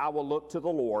for me, I will look to the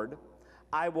Lord.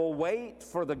 I will wait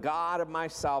for the God of my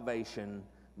salvation.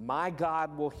 My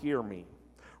God will hear me.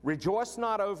 Rejoice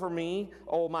not over me,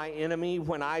 O my enemy.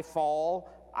 When I fall,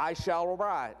 I shall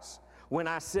arise. When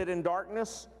I sit in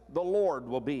darkness, the Lord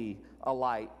will be a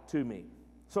light to me.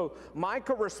 So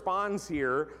Micah responds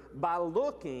here by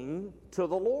looking to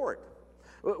the Lord.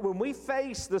 When we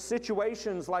face the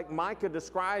situations like Micah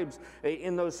describes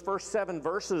in those first 7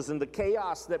 verses and the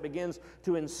chaos that begins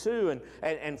to ensue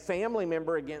and family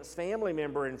member against family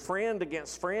member and friend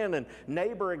against friend and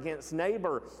neighbor against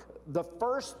neighbor, the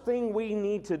first thing we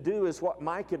need to do is what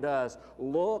Micah does: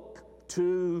 look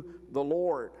to the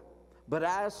Lord. But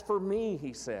as for me,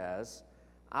 he says,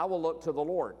 I will look to the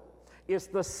Lord. It's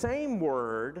the same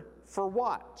word for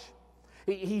watch.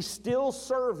 He's still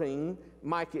serving,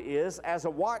 Micah is, as a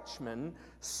watchman,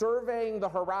 surveying the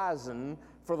horizon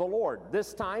for the Lord.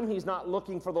 This time, he's not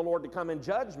looking for the Lord to come in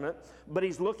judgment, but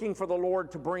he's looking for the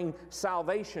Lord to bring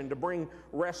salvation, to bring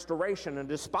restoration. And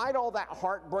despite all that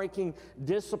heartbreaking,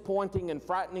 disappointing, and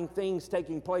frightening things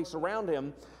taking place around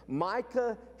him,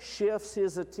 Micah shifts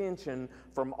his attention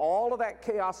from all of that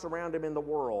chaos around him in the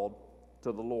world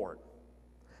to the Lord.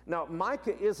 Now,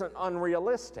 Micah isn't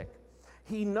unrealistic.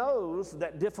 He knows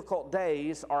that difficult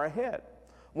days are ahead.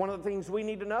 One of the things we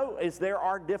need to know is there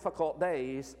are difficult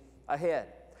days ahead.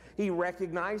 He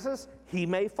recognizes he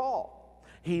may fall,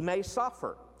 he may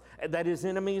suffer, that his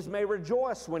enemies may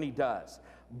rejoice when he does.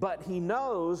 But he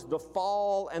knows the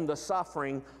fall and the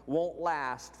suffering won't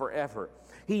last forever.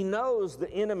 He knows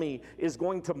the enemy is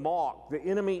going to mock, the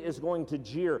enemy is going to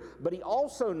jeer, but he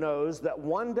also knows that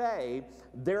one day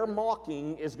their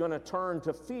mocking is going to turn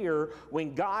to fear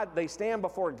when they stand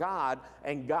before God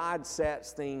and God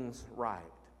sets things right.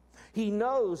 He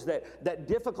knows that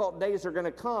difficult days are going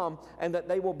to come and that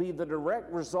they will be the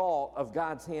direct result of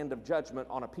God's hand of judgment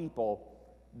on a people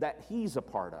that he's a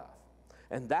part of.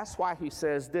 And that's why he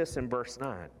says this in verse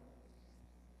 9.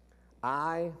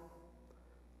 I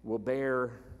will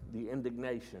bear the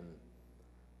indignation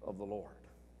of the Lord.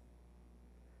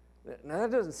 Now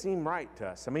that doesn't seem right to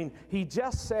us. I mean, he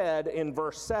just said in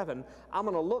verse 7, I'm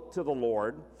going to look to the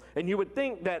Lord. And you would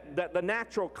think that the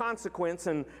natural consequence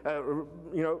and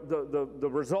the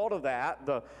result of that,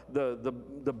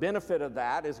 the benefit of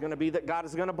that is going to be that God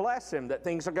is going to bless him, that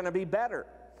things are going to be better.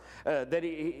 That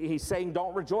he's saying,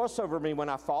 don't rejoice over me when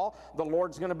I fall. The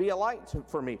Lord's going to be a light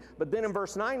for me. But then in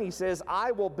verse 9 he says,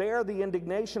 I will bear the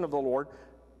indignation of the Lord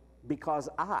because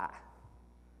I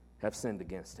have sinned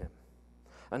against him.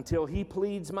 Until he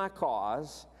pleads my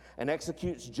cause and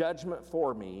executes judgment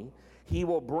for me, he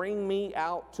will bring me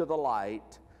out to the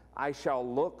light. I shall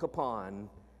look upon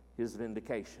his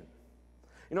vindication.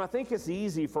 You know, I think it's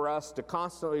easy for us to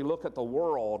constantly look at the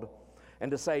world and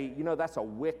to say, that's a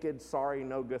wicked, sorry,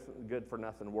 no good for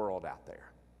nothing world out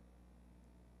there.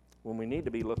 When we need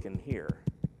to be looking here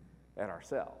at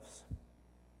ourselves.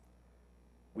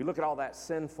 We look at all that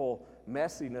sinful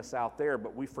messiness out there,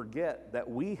 but we forget that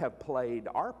we have played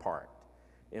our part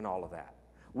in all of that.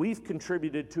 We've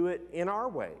contributed to it in our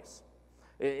ways,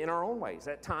 in our own ways.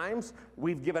 At times,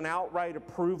 we've given outright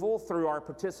approval through our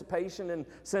participation in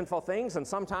sinful things, and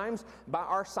sometimes by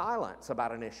our silence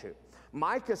about an issue.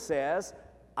 Micah says,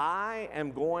 I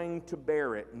am going to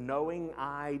bear it, knowing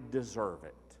I deserve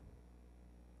it.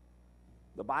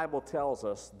 The Bible tells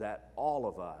us that all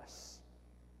of us,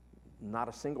 not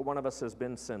a single one of us has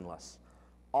been sinless.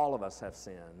 All of us have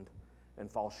sinned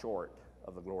and fall short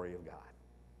of the glory of God.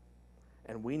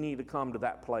 And we need to come to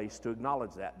that place to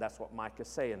acknowledge that. That's what Micah's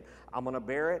saying. I'm going to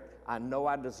bear it. I know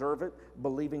I deserve it,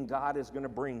 believing God is going to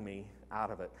bring me out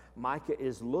of it. Micah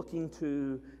is looking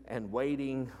to and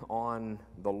waiting on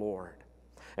the Lord.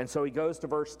 And so he goes to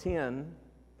verse 10,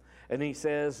 and he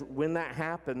says, when that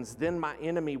happens, then my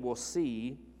enemy will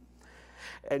see,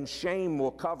 and shame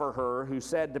will cover her who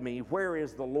said to me, where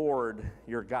is the Lord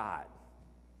your God?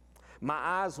 My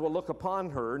eyes will look upon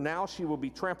her. Now she will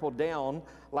be trampled down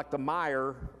like the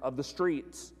mire of the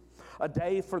streets. A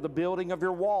day for the building of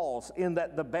your walls, in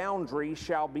that the boundary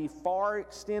shall be far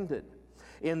extended.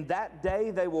 In that day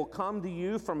they will come to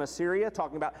you from Assyria,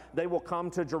 talking about they will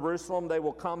come to Jerusalem, they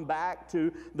will come back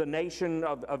to the nation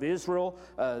of Israel,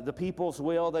 the people's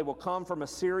will. They will come from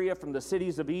Assyria, from the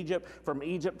cities of Egypt, from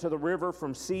Egypt to the river,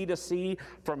 from sea to sea,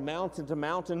 from mountain to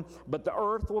mountain. But the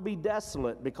earth will be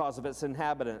desolate because of its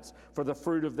inhabitants, for the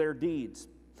fruit of their deeds.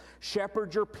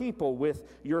 Shepherd your people with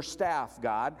your staff,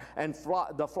 God, and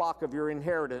the flock of your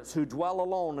inheritance, who dwell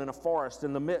alone in a forest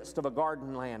in the midst of a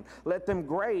garden land. Let them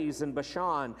graze in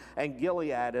Bashan and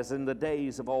Gilead as in the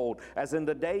days of old. As in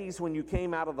the days when you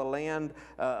came out of the land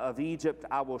of Egypt,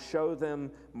 I will show them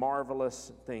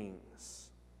marvelous things.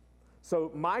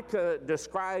 So Micah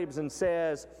describes and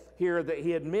says here that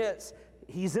he admits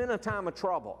he's in a time of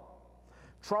trouble.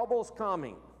 Trouble's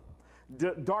coming.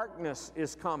 Darkness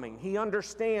is coming. He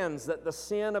understands that the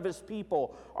sin of his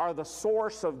people are the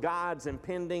source of God's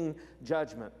impending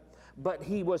judgment. But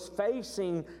he was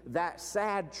facing that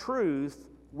sad truth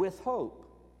with hope.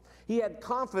 He had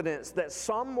confidence that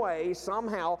some way,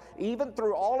 somehow, even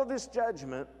through all of his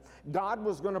judgment, God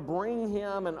was going to bring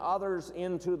him and others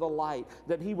into the light,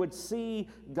 that he would see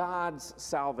God's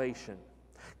salvation.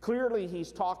 Clearly,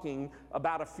 he's talking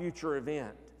about a future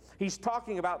event. He's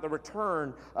talking about the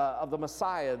return of the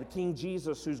Messiah, the King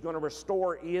Jesus, who's going to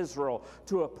restore Israel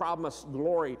to a promised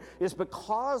glory. It's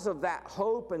because of that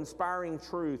hope-inspiring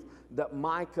truth that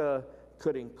Micah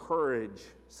could encourage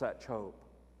such hope.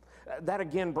 That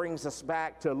again brings us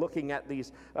back to looking at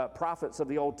these prophets of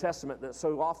the Old Testament that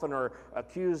so often are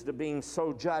accused of being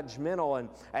so judgmental,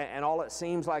 and all it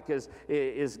seems like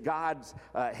is God's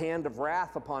hand of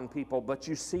wrath upon people. But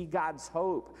you see God's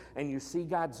hope, and you see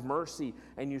God's mercy,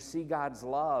 and you see God's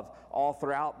love all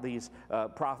throughout these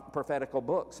prophetical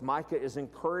books. Micah is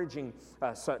encouraging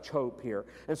such hope here.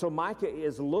 And so Micah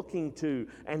is looking to,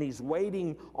 and he's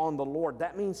waiting on the Lord.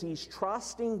 That means he's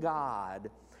trusting God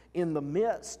in the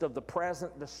midst of the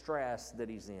present distress that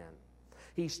he's in.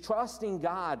 He's trusting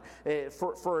God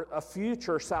for a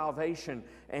future salvation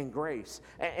and grace.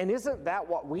 And isn't that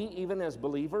what we, even as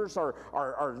believers,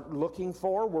 are looking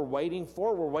for? We're waiting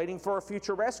for? We're waiting for a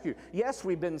future rescue. Yes,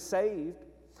 we've been saved.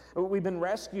 We've been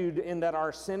rescued in that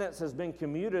our sentence has been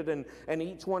commuted, and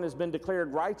each one has been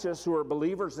declared righteous who are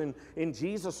believers in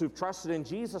Jesus, who've trusted in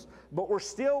Jesus. But we're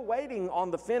still waiting on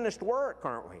the finished work,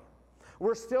 aren't we?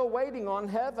 We're still waiting on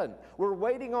heaven. We're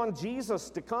waiting on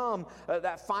Jesus to come,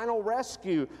 that final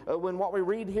rescue, when what we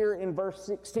read here in verse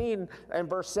 16 and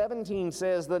verse 17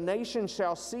 says, "The nations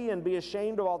shall see and be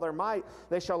ashamed of all their might.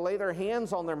 They shall lay their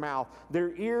hands on their mouth.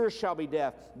 Their ears shall be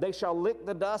deaf. They shall lick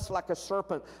the dust like a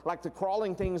serpent, like the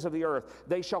crawling things of the earth.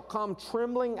 They shall come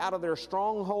trembling out of their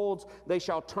strongholds. They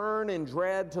shall turn in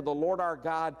dread to the Lord our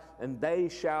God, and they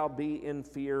shall be in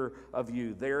fear of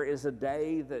you." There is a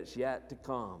day that's yet to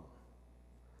come.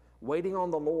 Waiting on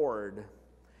the Lord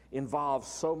involves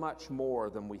so much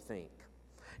more than we think.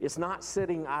 It's not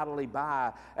sitting idly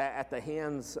by at the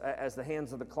hands as the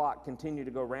hands of the clock continue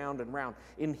to go round and round.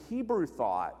 In Hebrew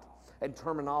thought and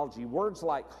terminology, words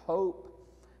like hope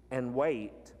and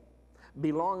wait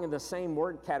belong in the same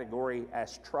word category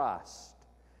as trust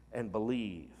and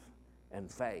believe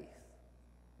and faith.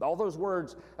 All those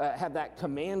words have that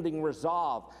commanding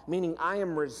resolve, meaning I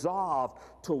am resolved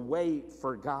to wait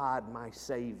for God, my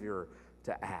Savior,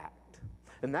 to act.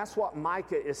 And that's what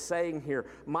Micah is saying here.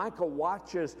 Micah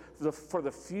watches for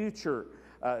the future,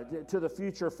 to the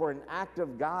future for an act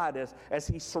of God as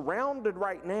he's surrounded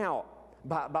right now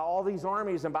by all these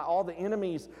armies and by all the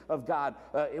enemies of God.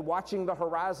 Watching the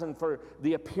horizon for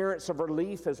the appearance of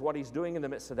relief is what he's doing in the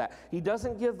midst of that. He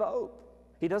doesn't give up.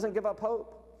 He doesn't give up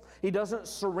hope. He doesn't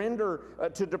surrender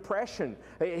to depression.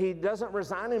 He doesn't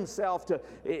resign himself to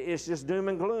it's just doom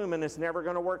and gloom and it's never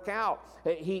going to work out.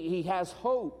 He has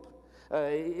hope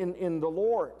in the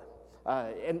Lord.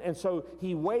 And so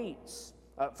he waits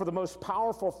for the most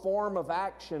powerful form of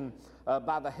action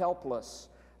by the helpless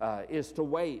is to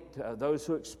wait. Those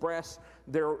who express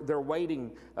their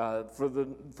waiting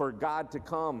for God to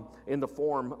come in the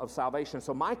form of salvation.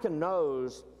 So Micah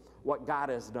knows what God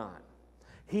has done.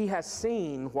 He has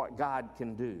seen what God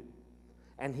can do,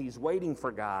 and he's waiting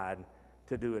for God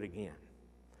to do it again.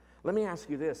 Let me ask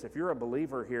you this. If you're a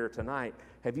believer here tonight,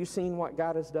 have you seen what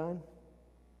God has done?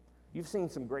 You've seen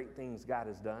some great things God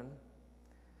has done.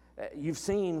 You've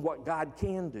seen what God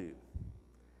can do.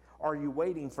 Are you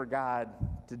waiting for God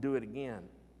to do it again?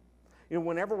 You know,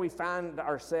 whenever we find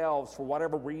ourselves, for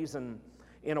whatever reason,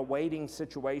 in a waiting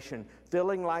situation,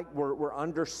 feeling like we're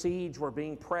under siege, we're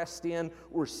being pressed in,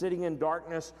 we're sitting in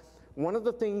darkness, one of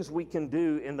the things we can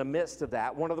do in the midst of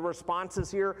that, one of the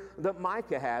responses here that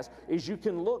Micah has, is you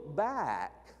can look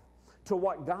back to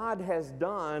what God has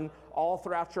done all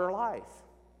throughout your life.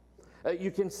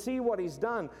 You can see what he's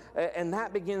done, and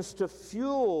that begins to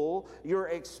fuel your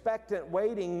expectant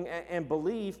waiting and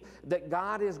belief that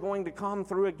God is going to come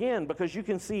through again, because you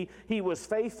can see he was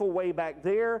faithful way back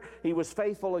there, he was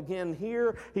faithful again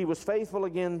here, he was faithful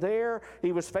again there,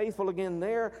 he was faithful again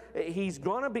there. He's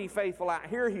going to be faithful out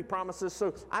here, he promises,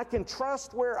 so I can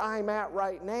trust where I'm at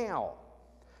right now.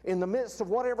 In the midst of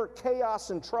whatever chaos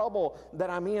and trouble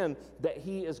that I'm in, that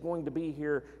he is going to be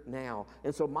here now.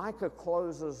 And so Micah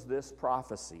closes this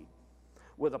prophecy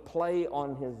with a play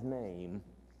on his name,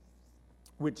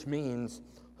 which means,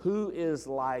 who is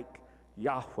like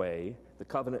Yahweh, the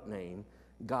covenant name,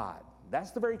 God? That's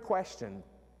the very question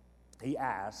he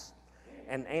asks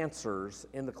and answers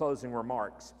in the closing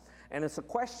remarks. And it's a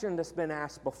question that's been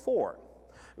asked before.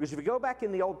 Because if you go back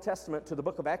in the Old Testament to the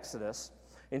book of Exodus,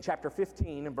 in chapter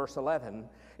 15 and verse 11,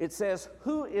 it says,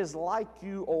 "Who is like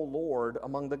you, O Lord,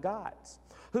 among the gods?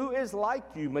 Who is like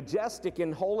you, majestic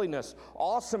in holiness,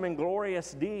 awesome in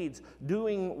glorious deeds,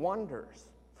 doing wonders?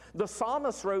 The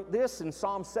psalmist wrote this in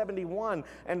Psalm 71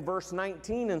 and verse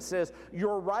 19 and says,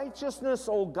 your righteousness,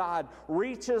 O God,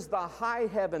 reaches the high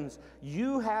heavens.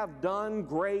 You have done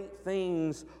great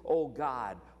things, O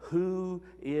God. Who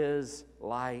is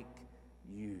like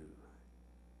you?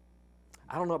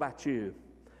 I don't know about you,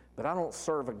 but I don't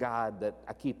serve a God that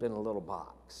I keep in a little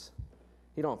box.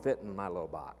 He don't fit in my little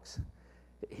box.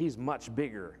 He's much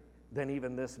bigger than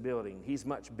even this building. He's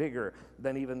much bigger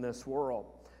than even this world.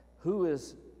 Who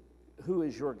is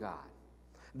your God?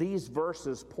 These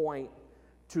verses point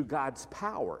to God's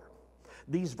power.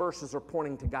 These verses are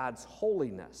pointing to God's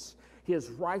holiness, His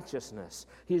righteousness,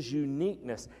 His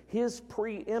uniqueness, His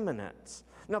preeminence.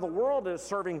 Now, the world is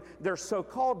serving their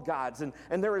so-called gods, and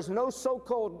there is no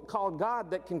so-called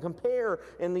God that can compare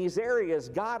in these areas.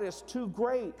 God is too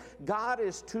great. God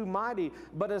is too mighty.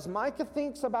 But as Micah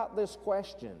thinks about this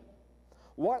question,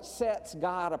 what sets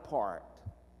God apart?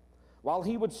 While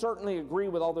he would certainly agree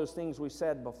with all those things we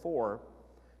said before,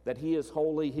 that He is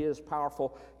holy, He is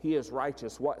powerful, He is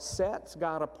righteous, what sets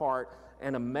God apart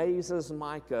and amazes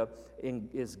Micah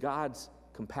is God's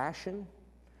compassion,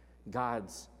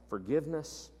 God's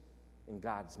forgiveness, and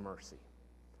God's mercy.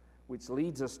 Which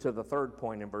leads us to the third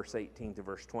point in verse 18 to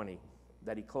verse 20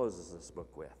 that he closes this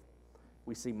book with.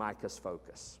 We see Micah's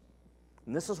focus.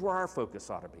 And this is where our focus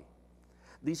ought to be.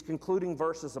 These concluding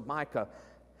verses of Micah,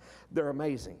 they're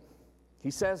amazing.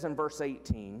 He says in verse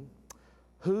 18,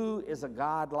 who is a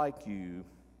God like you,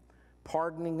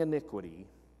 pardoning iniquity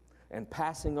and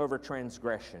passing over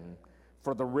transgression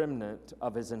for the remnant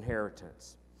of His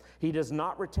inheritance? He does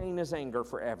not retain His anger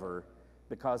forever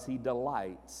because He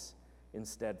delights in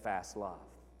steadfast love.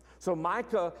 So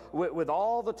Micah, with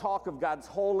all the talk of God's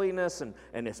holiness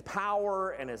and His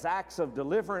power and His acts of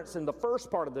deliverance in the first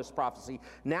part of this prophecy,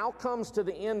 now comes to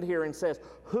the end here and says,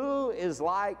 who is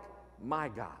like my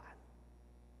God?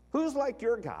 Who's like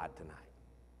your God tonight?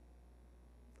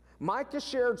 Micah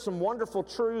shared some wonderful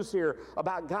truths here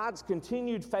about God's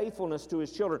continued faithfulness to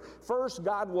His children. First,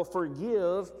 God will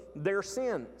forgive their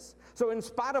sins. So in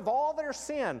spite of all their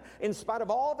sin, in spite of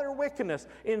all their wickedness,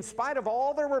 in spite of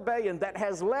all their rebellion that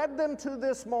has led them to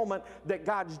this moment that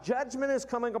God's judgment is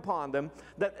coming upon them,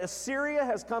 that Assyria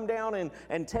has come down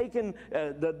and taken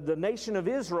the nation of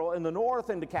Israel in the north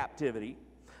into captivity.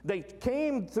 They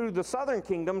came through the southern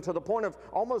kingdom to the point of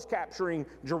almost capturing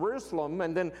Jerusalem,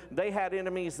 and then they had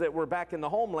enemies that were back in the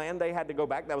homeland. They had to go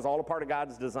back. That was all a part of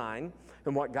God's design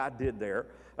and what God did there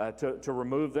to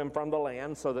remove them from the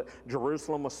land so that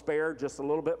Jerusalem was spared just a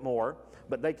little bit more.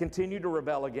 But they continued to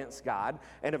rebel against God,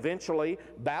 and eventually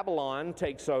Babylon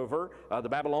takes over. The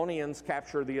Babylonians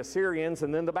capture the Assyrians,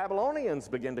 and then the Babylonians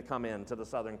begin to come into the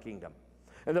southern kingdom.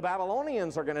 And the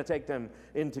Babylonians are going to take them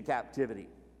into captivity.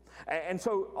 And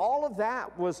so all of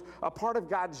that was a part of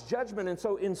God's judgment. And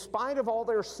so in spite of all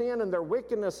their sin and their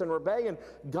wickedness and rebellion,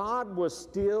 God was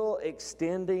still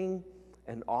extending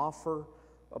an offer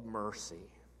of mercy.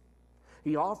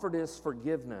 He offered His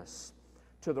forgiveness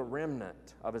to the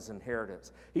remnant of His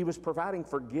inheritance. He was providing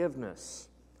forgiveness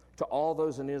to all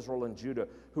those in Israel and Judah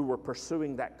who were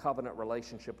pursuing that covenant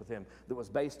relationship with Him that was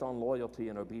based on loyalty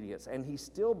and obedience. And He's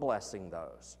still blessing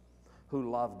those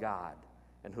who love God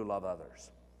and who love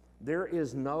others. There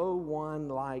is no one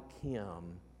like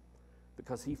Him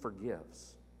because He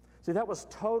forgives. See, that was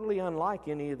totally unlike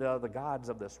any of the other gods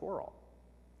of this world.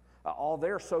 All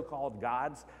their so-called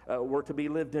gods were to be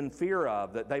lived in fear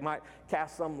of, that they might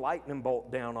cast some lightning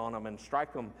bolt down on them and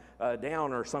strike them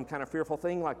down or some kind of fearful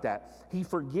thing like that. He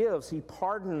forgives. He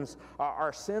pardons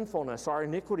our sinfulness, our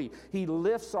iniquity. He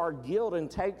lifts our guilt and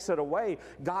takes it away.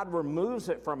 God removes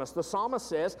it from us. The psalmist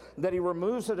says that He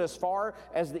removes it as far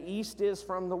as the east is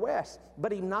from the west.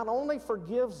 But He not only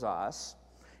forgives us,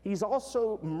 He's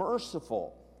also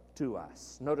merciful to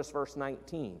us. Notice verse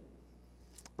 19.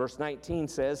 Verse 19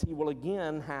 says, He will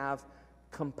again have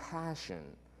compassion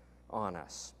on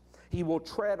us. He will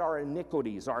tread our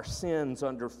iniquities, our sins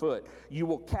underfoot. You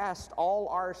will cast all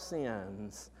our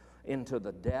sins into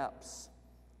the depths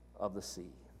of the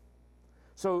sea.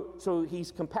 So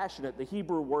He's compassionate. The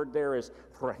Hebrew word there is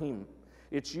rahim.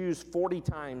 It's used 40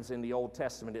 times in the Old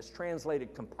Testament. It's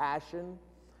translated compassion,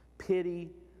 pity,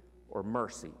 or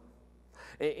mercy.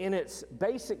 In its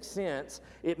basic sense,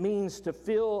 it means to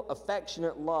feel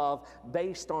affectionate love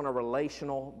based on a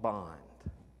relational bond,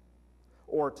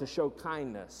 or to show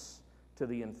kindness to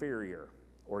the inferior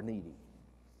or needy.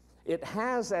 It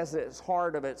has as its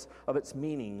heart of its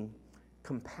meaning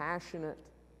compassionate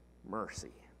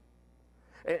mercy.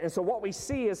 And so what we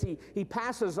see is he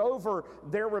passes over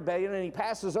their rebellion and he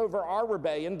passes over our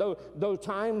rebellion. Those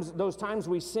times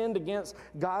we sinned against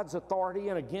God's authority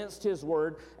and against his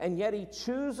word, and yet he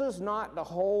chooses not to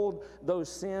hold those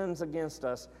sins against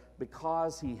us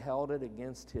because he held it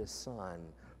against his Son,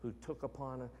 who took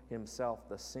upon himself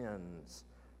the sins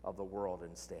of the world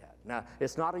instead. Now,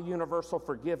 it's not a universal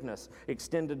forgiveness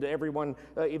extended to everyone,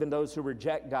 even those who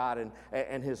reject God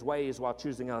and his ways while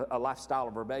choosing a lifestyle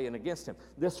of rebellion against him.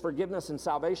 This forgiveness and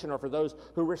salvation are for those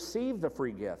who receive the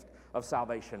free gift of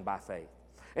salvation by faith.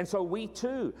 And so we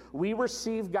too, we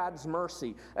receive God's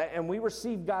mercy and we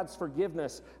receive God's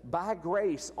forgiveness by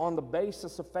grace on the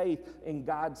basis of faith in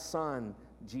God's Son,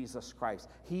 Jesus Christ.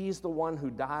 He's the one who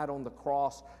died on the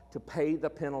cross to pay the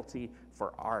penalty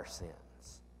for our sins.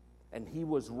 And he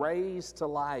was raised to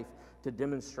life to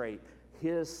demonstrate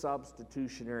his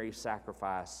substitutionary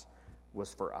sacrifice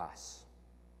was for us.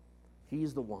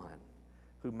 He's the one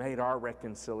who made our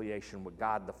reconciliation with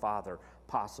God the Father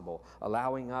possible,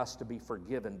 allowing us to be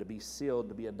forgiven, to be sealed,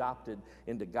 to be adopted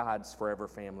into God's forever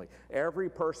family. Every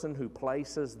person who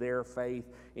places their faith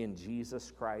in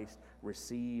Jesus Christ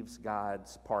receives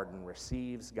God's pardon,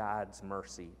 receives God's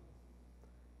mercy.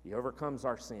 He overcomes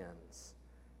our sins.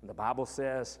 And the Bible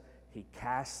says he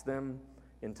casts them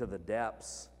into the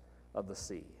depths of the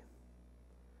sea.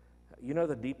 You know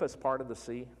the deepest part of the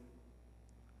sea?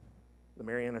 The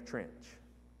Mariana Trench,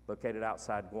 located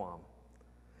outside Guam.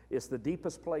 It's the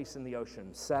deepest place in the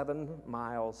ocean, 7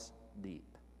 miles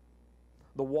deep.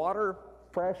 The water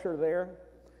pressure there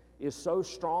is so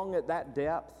strong at that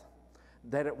depth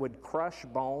that it would crush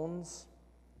bones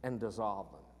and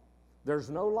dissolve them. There's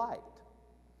no light.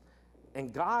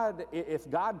 And God, if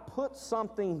God puts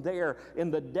something there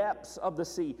in the depths of the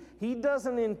sea, he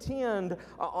doesn't intend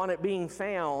on it being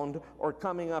found or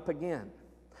coming up again.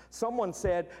 Someone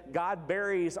said God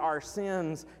buries our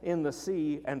sins in the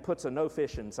sea and puts a no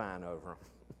fishing sign over them.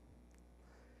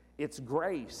 It's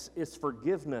grace, it's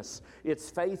forgiveness, it's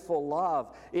faithful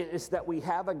love. It's that we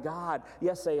have a God,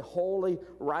 yes, a holy,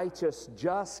 righteous,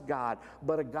 just God,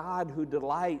 but a God who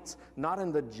delights not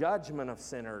in the judgment of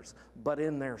sinners, but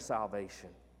in their salvation.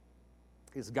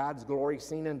 Is God's glory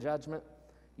seen in judgment?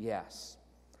 Yes.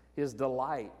 His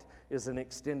delight is in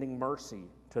extending mercy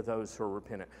to those who are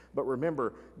repentant. But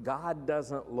remember, God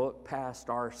doesn't look past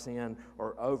our sin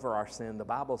or over our sin. The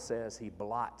Bible says he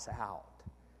blots out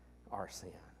our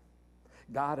sin.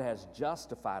 God has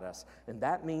justified us, and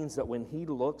that means that when he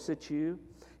looks at you,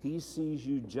 he sees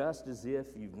you just as if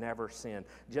you've never sinned,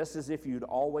 just as if you'd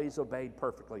always obeyed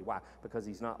perfectly. Why? Because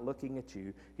he's not looking at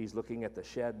you, he's looking at the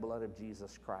shed blood of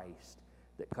Jesus Christ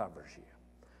that covers you.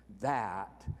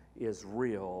 That is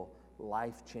real,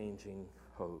 life-changing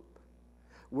hope.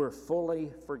 We're fully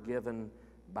forgiven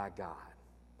by God,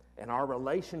 and our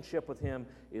relationship with him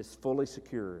is fully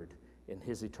secured in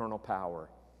his eternal power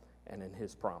and in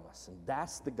his promise. And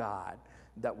that's the God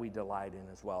that we delight in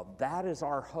as well. That is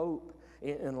our hope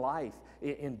in life,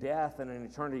 in death, and in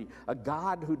eternity. A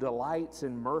God who delights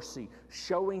in mercy,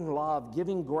 showing love,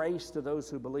 giving grace to those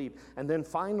who believe. And then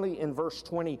finally in verse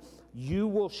 20, you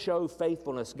will show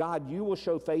faithfulness. God, you will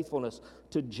show faithfulness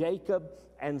to Jacob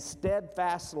and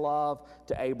steadfast love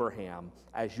to Abraham,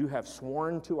 as you have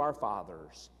sworn to our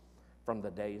fathers from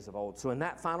the days of old. So in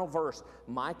that final verse,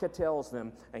 Micah tells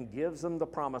them and gives them the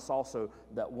promise also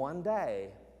that one day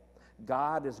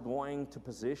God is going to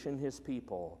position his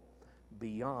people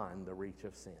beyond the reach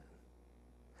of sin.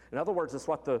 In other words, it's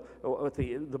what the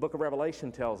book of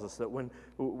Revelation tells us, that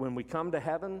when we come to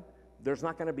heaven, there's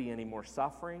not going to be any more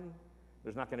suffering,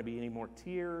 there's not going to be any more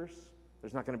tears,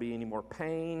 there's not going to be any more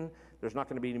pain, there's not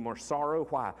going to be any more sorrow.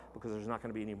 Why? Because there's not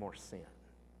going to be any more sin.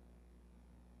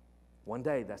 One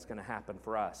day that's going to happen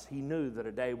for us. He knew that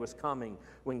a day was coming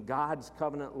when God's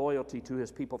covenant loyalty to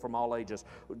his people from all ages,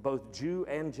 both Jew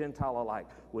and Gentile alike,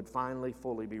 would finally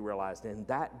fully be realized. And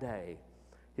that day,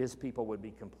 his people would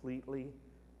be completely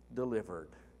delivered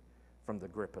from the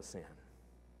grip of sin.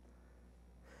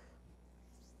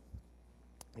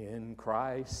 In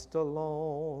Christ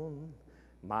alone,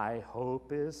 my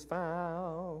hope is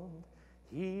found.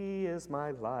 He is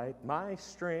my light, my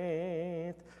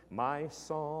strength, my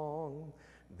song,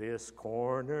 this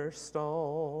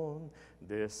cornerstone,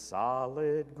 this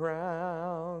solid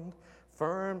ground,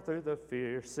 firm through the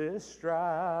fiercest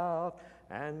drought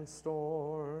and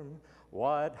storm.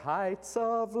 What heights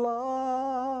of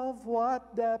love,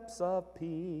 what depths of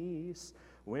peace,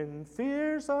 when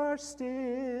fears are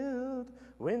stilled,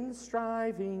 when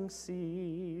striving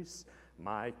cease.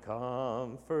 My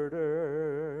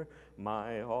comforter,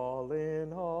 my all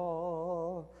in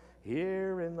all,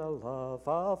 Here in the love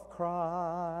of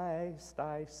Christ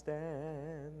I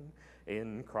stand,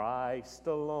 in Christ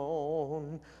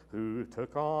alone, who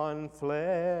took on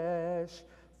flesh,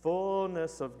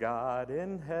 fullness of God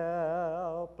in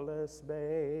helpless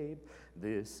babe,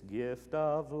 this gift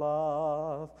of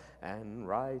love and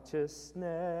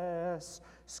righteousness,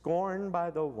 scorned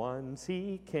by the ones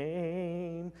he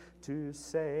came to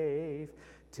save.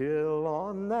 Till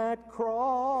on that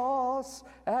cross,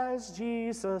 as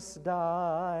Jesus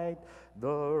died,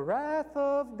 the wrath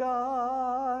of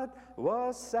God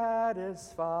was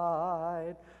satisfied.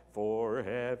 For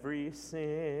every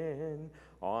sin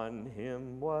on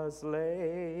him was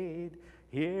laid.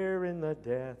 Here in the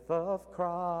death of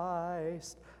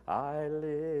Christ I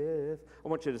live. I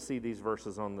want you to see these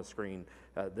verses on the screen,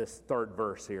 this third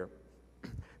verse here.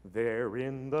 There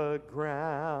in the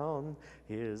ground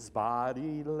his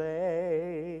body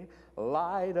lay,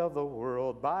 light of the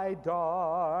world by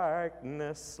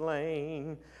darkness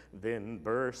slain, then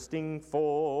bursting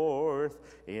forth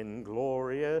in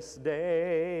glorious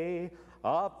day,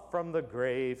 up from the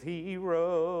grave he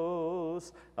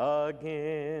rose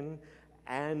again.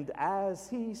 And as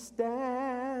he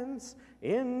stands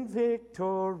in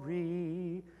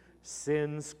victory,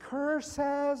 sin's curse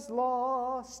has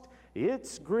lost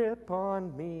its grip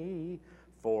on me,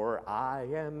 for I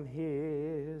am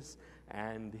his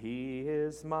and he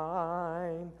is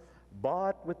mine,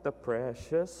 bought with the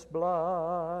precious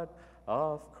blood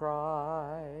of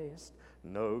Christ.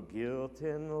 No guilt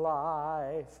in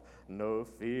life, no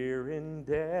fear in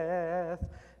death.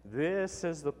 This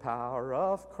is the power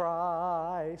of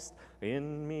Christ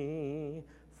in me,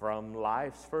 from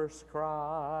life's first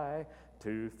cry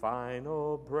to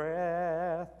final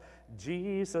breath.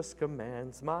 Jesus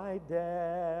commands my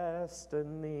destiny.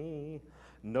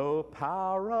 No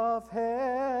power of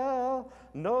hell,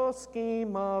 no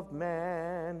scheme of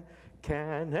man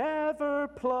can ever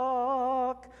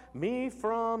pluck me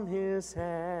from his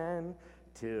hand,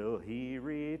 till he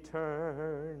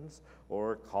returns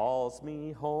or calls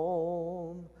me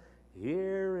home.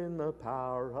 Here in the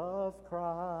power of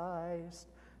Christ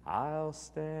I'll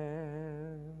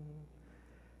stand.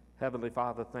 Heavenly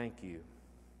Father, thank you,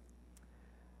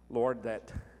 Lord,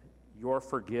 that your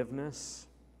forgiveness,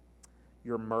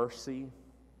 your mercy,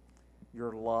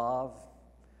 your love,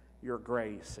 your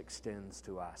grace extends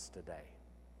to us today.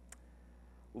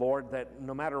 Lord, that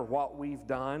no matter what we've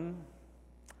done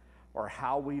or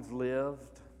how we've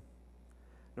lived,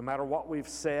 no matter what we've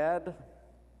said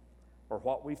or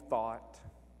what we've thought,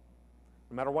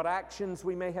 no matter what actions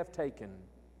we may have taken,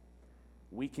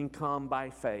 we can come by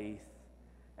faith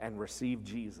and receive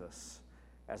Jesus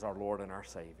as our Lord and our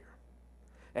Savior.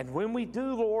 And when we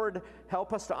do, Lord,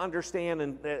 help us to understand,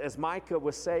 and as Micah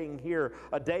was saying here,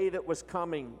 a day that was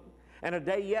coming, and a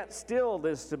day yet still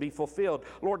is to be fulfilled.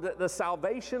 Lord, that the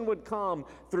salvation would come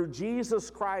through Jesus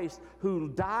Christ, who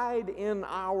died in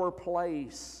our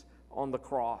place on the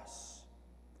cross,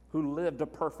 who lived a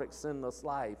perfect sinless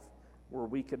life where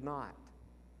we could not,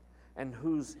 and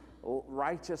whose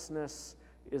righteousness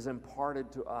is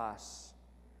imparted to us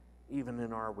even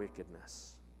in our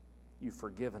wickedness. You've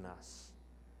forgiven us.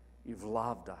 You've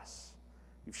loved us.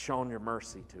 You've shown your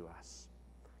mercy to us.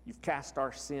 You've cast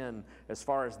our sin as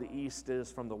far as the east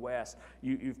is from the west.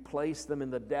 You've placed them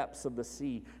in the depths of the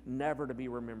sea, never to be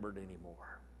remembered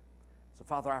anymore. So,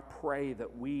 Father, I pray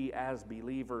that we as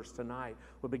believers tonight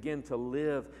will begin to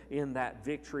live in that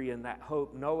victory and that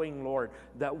hope, knowing, Lord,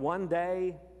 that one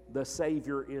day the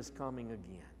Savior is coming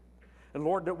again. And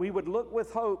Lord, that we would look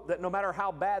with hope that no matter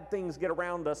how bad things get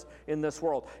around us in this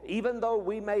world, even though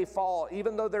we may fall,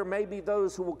 even though there may be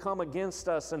those who will come against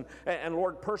us and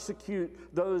Lord, persecute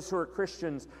those who are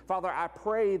Christians, Father, I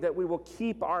pray that we will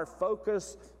keep our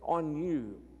focus on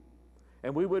you,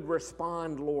 and we would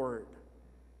respond, Lord,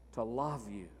 to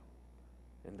love you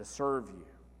and to serve you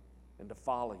and to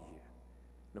follow you.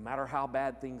 No matter how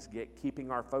bad things get,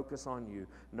 keeping our focus on you,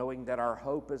 knowing that our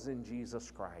hope is in Jesus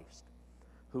Christ,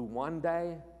 who one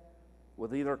day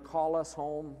will either call us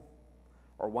home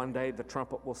or one day the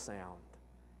trumpet will sound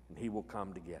and he will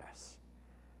come to get us.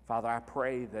 Father, I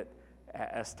pray that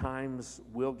as times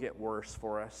will get worse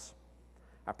for us,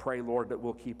 I pray, Lord, that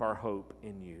we'll keep our hope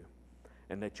in you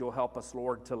and that you'll help us,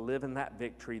 Lord, to live in that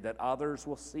victory, that others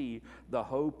will see the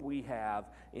hope we have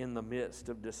in the midst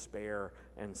of despair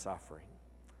and suffering.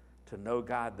 To know,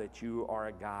 God, that you are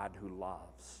a God who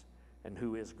loves and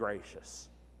who is gracious,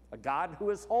 a God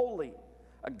who is holy,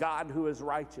 a God who is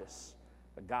righteous,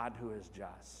 a God who is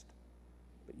just,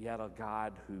 but yet a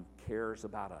God who cares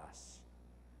about us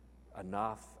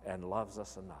enough and loves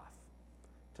us enough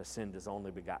to send his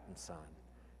only begotten Son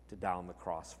to die on the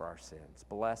cross for our sins.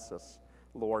 Bless us,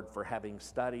 Lord, for having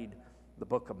studied the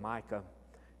book of Micah.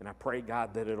 And I pray,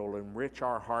 God, that it'll enrich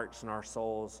our hearts and our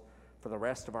souls for the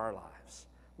rest of our lives.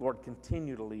 Lord,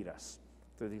 continue to lead us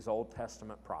through these Old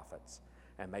Testament prophets.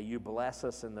 And may you bless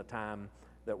us in the time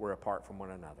that we're apart from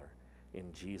one another.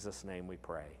 In Jesus' name we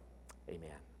pray.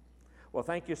 Amen. Well,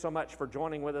 thank you so much for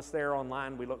joining with us there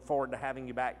online. We look forward to having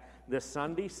you back this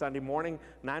Sunday morning,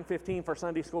 9:15 for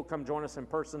Sunday school. Come join us in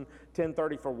person,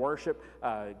 10:30 for worship.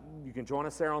 You can join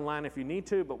us there online if you need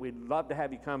to, but we'd love to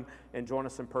have you come and join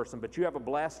us in person. But you have a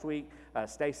blessed week.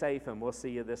 Stay safe, and we'll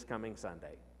see you this coming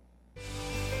Sunday.